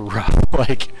super rough.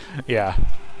 Like, yeah.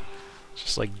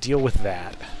 Just, like, deal with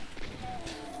that.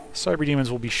 Cyber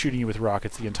demons will be shooting you with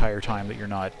rockets the entire time that you're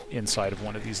not inside of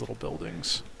one of these little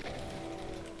buildings.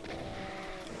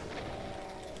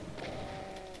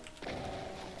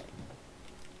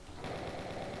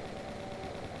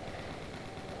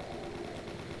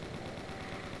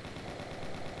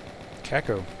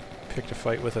 Kako picked a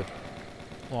fight with a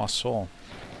lost soul.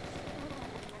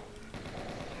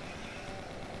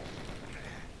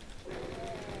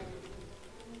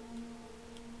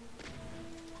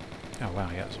 Oh wow,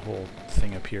 yeah, there's a whole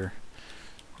thing up here.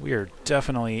 We are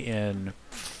definitely in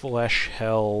flesh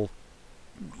hell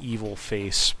evil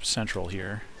face central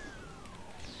here.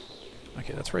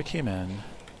 Okay, that's where I came in.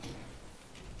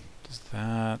 Does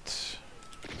that...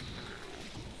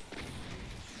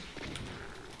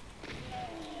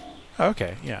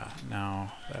 Okay, yeah,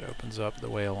 now that opens up the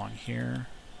way along here.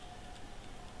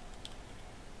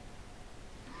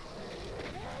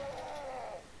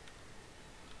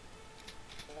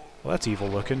 Well, that's evil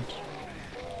looking.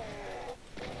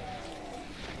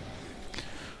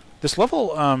 This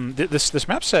level, this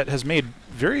map set has made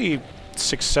very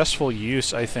successful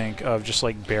use, I think, of just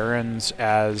like barons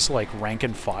as like rank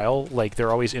and file. Like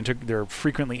they're always they're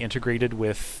frequently integrated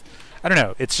with. I don't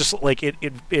know. It's just like it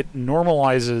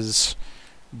normalizes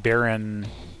Baron.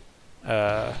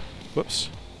 Whoops.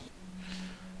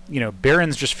 You know,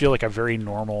 Barons just feel like a very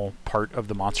normal part of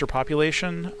the monster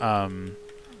population.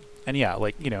 And yeah,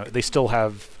 like, you know, they still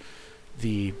have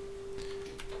the...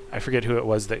 I forget who it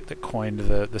was that coined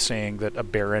the saying that a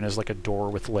Baron is like a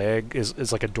door with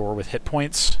is like a door with hit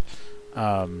points,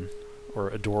 or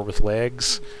a door with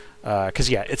legs. 'Cause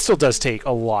yeah, it still does take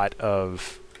a lot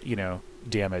of, you know,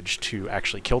 damage to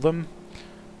actually kill them,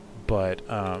 but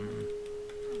I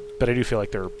do feel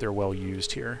like they're well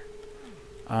used here.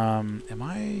 Am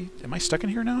I stuck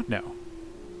in here now? No.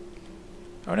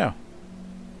 Oh no.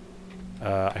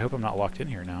 I hope I'm not locked in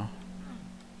here now.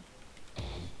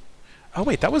 Oh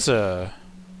wait, that's a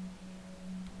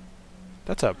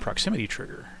proximity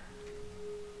trigger.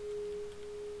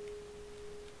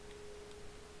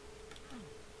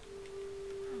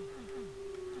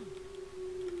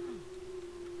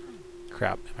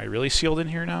 Crap, am I really sealed in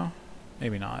here now?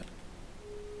 Maybe not.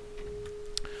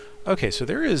 Okay, so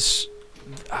there is...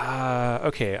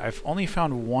 okay, I've only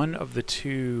found one of the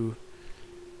two...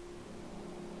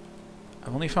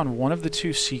 I've only found one of the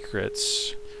two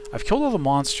secrets. I've killed all the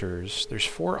monsters. There's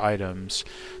 4 items.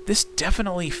 This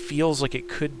definitely feels like it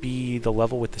could be the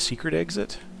level with the secret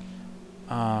exit.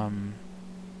 Yeah.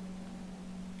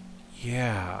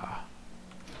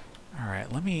 All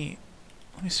right, let me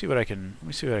see what I can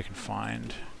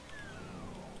find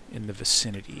in the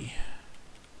vicinity.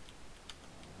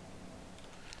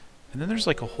 And then there's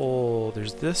like a whole...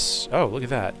 There's this... Oh, look at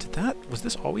that. Was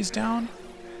this always down?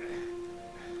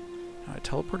 No, it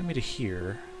teleported me to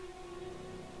here.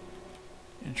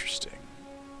 Interesting.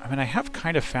 I mean, I have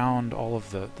kind of found all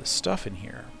of the stuff in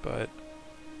here, but...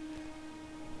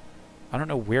 I don't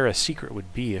know where a secret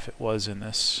would be if it was in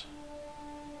this...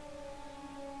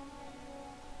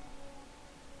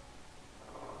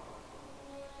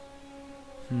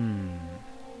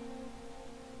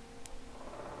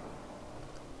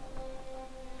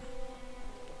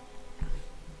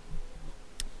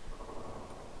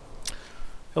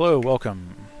 Hello,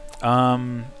 welcome.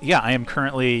 Yeah, I am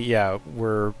currently,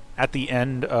 we're at the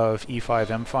end of E5,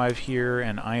 M5 here,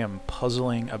 and I am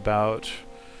puzzling about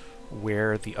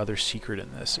where the other secret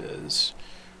in this is.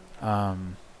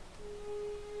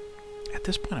 At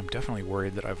this point, I'm definitely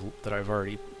worried that I've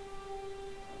already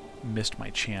missed my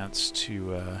chance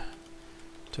to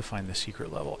find the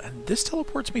secret level. And this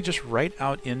teleports me just right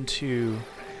out into...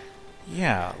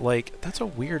 Yeah, like, that's a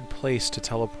weird place to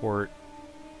teleport,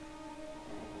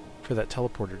 for that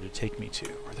teleporter to take me to.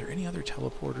 Are there any other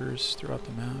teleporters throughout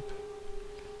the map?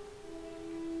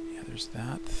 Yeah, there's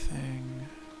that thing.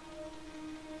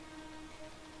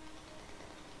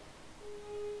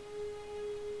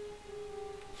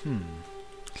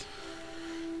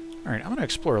 Alright, I'm going to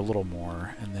explore a little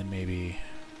more, and then maybe...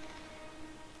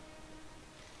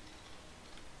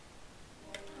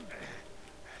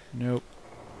 Nope.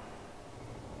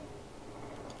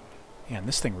 Yeah, and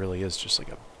this thing really is just like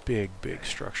a big, big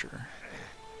structure.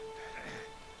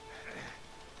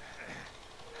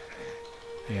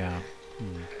 Yeah.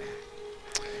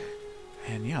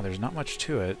 And yeah, there's not much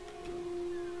to it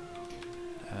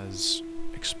as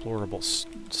explorable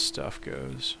stuff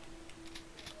goes.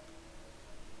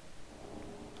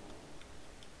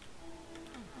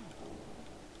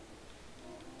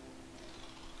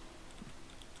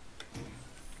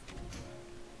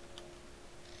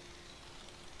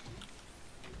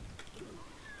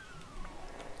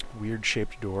 Weird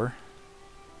shaped door.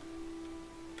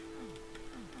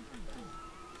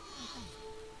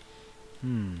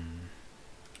 I'm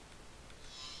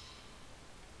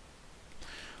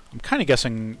kind of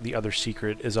guessing the other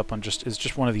secret is up on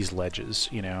just one of these ledges,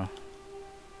 you know.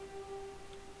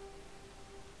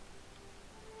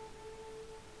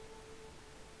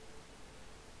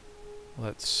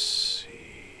 Let's see.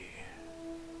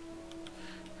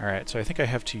 Alright, so I think I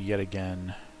have to yet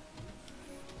again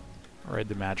ride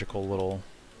the magical little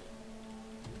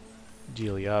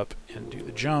dealy up and do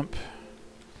the jump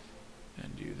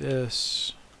and do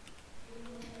this.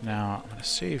 Now I'm going to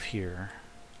save here.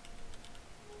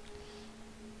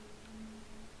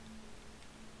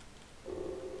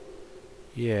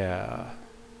 Yeah.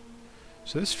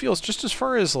 So this feels just as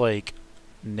far as like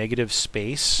negative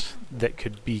space that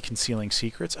could be concealing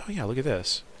secrets. Oh yeah, look at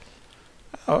this.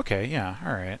 Oh, okay, yeah,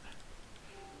 alright.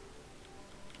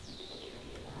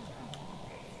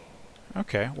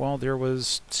 Okay, well there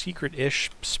was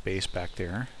secret-ish space back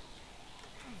there.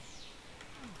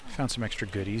 Found some extra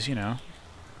goodies, you know.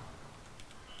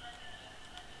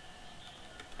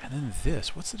 And then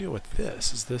this, what's the deal with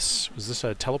this? Was this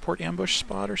a teleport ambush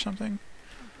spot or something?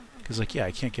 Because, like, yeah,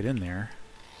 I can't get in there.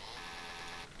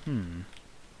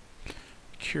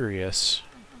 Curious.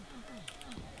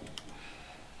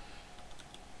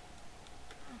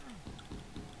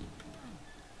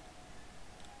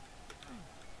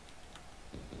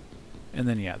 And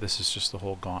then, yeah, this is just the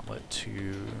whole gauntlet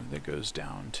that goes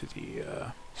down to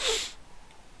the...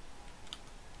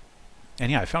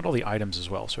 And yeah, I found all the items as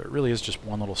well, so it really is just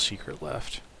one little secret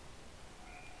left.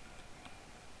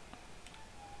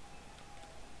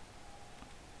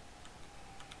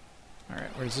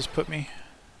 Alright, where does this put me?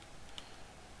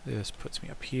 This puts me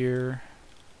up here.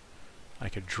 I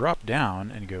could drop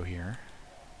down and go here.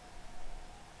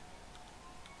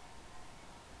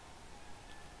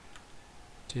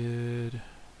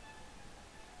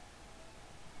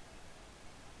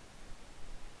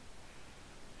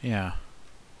 Yeah.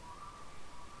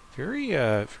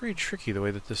 Very tricky the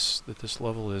way that this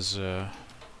level is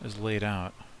laid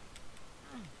out.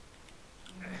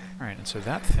 All right, and so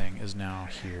that thing is now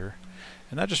here,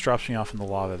 and that just drops me off in the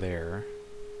lava there.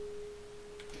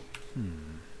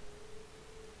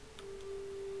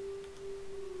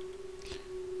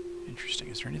 Interesting.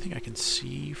 Is there anything I can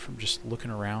see from just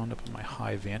looking around up on my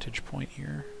high vantage point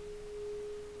here?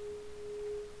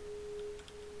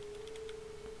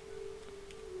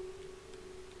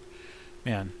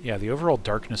 Man, yeah, the overall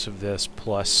darkness of this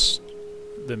plus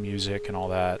the music and all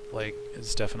that, like,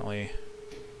 is definitely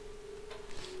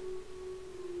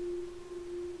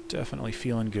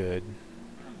feeling good.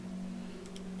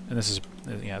 And this is,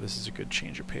 yeah, this is a good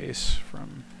change of pace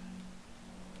from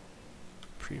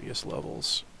previous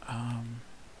levels.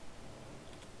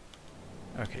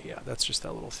 Okay, yeah, that's just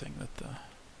that little thing that the...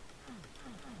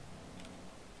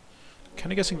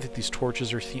 Kind of guessing that these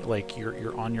torches are like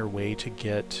you're on your way to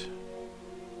get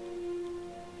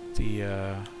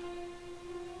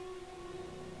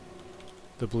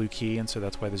the blue key, and so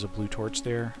that's why there's a blue torch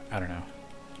there. I don't know.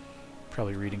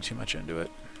 Probably reading too much into it.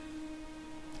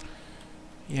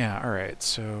 Yeah, alright,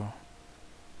 so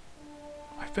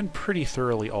I've been pretty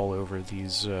thoroughly all over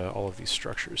these all of these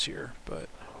structures here, but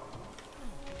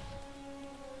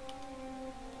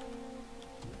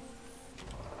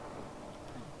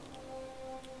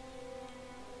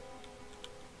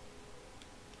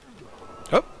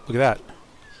oh, look at that.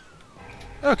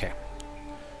 Okay.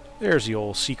 There's the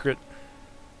old secret.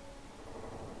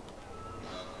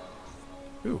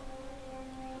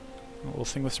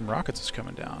 little thing with some rockets is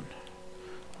coming down.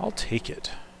 I'll take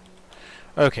it.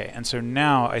 Okay, and so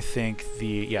now I think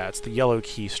it's the yellow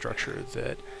key structure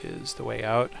that is the way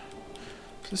out.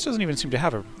 So this doesn't even seem to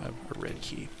have a red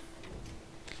key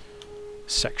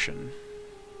section.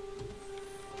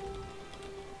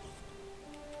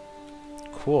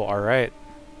 Cool, alright.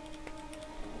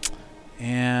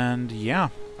 And yeah,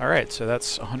 alright, so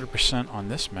that's 100% on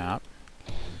this map.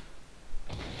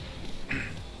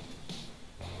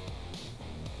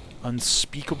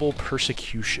 Unspeakable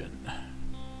persecution.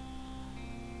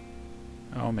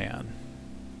 Oh man.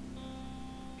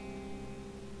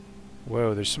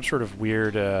 Whoa, there's some sort of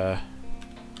weird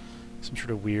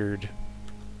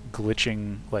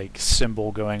glitching like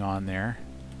symbol going on there.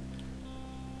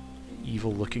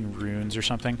 Evil looking runes or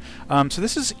something. So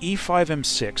this is E5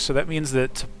 M6, so that means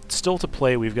that still to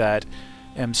play we've got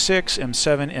M6,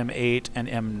 M7, M8, and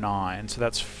M9. So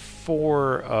that's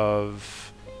 4 of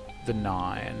the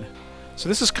 9. So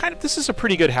this is a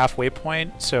pretty good halfway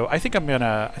point. So I think I'm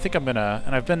gonna,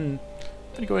 and I've been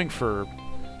going for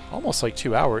almost like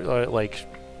 2 hours, like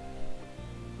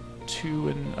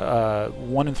 1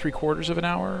 3/4 of an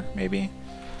hour maybe.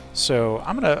 So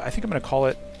I think I'm gonna call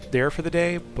it there for the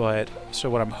day. But so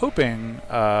what I'm hoping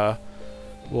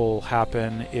will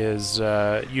happen is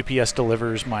UPS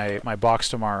delivers my box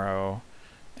tomorrow,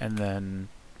 and then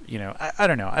I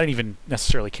don't know. I don't even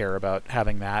necessarily care about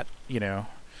having that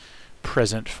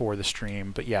present for the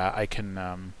stream, but yeah,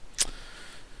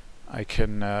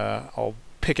 I'll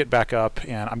pick it back up,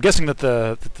 and I'm guessing that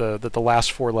the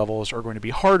last 4 levels are going to be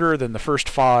harder than the first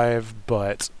 5,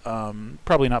 but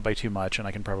probably not by too much, and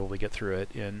I can probably get through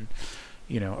it in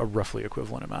a roughly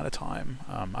equivalent amount of time.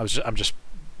 I'm just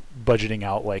budgeting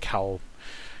out like how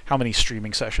many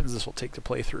streaming sessions this will take to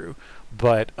play through,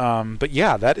 but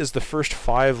yeah, that is the first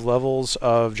 5 levels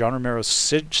of John Romero's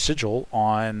Sigil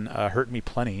on Hurt Me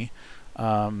Plenty.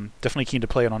 Definitely keen to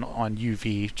play it on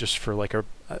UV just for like a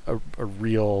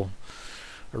real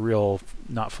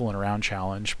not fooling around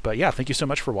challenge. But yeah, thank you so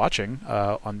much for watching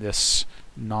on this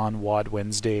non-WOD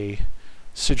Wednesday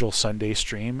Sigil Sunday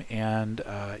stream, and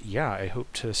yeah, I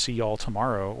hope to see y'all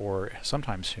tomorrow or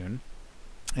sometime soon,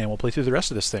 and we'll play through the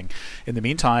rest of this thing. In the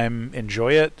meantime,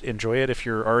 enjoy it if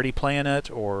you're already playing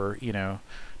it, or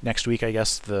next week I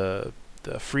guess the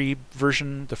free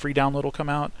version, the free download will come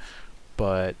out.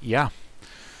 But yeah,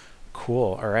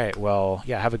 cool. All right, well,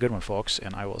 yeah, have a good one, folks,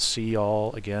 and I will see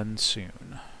y'all again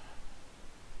soon.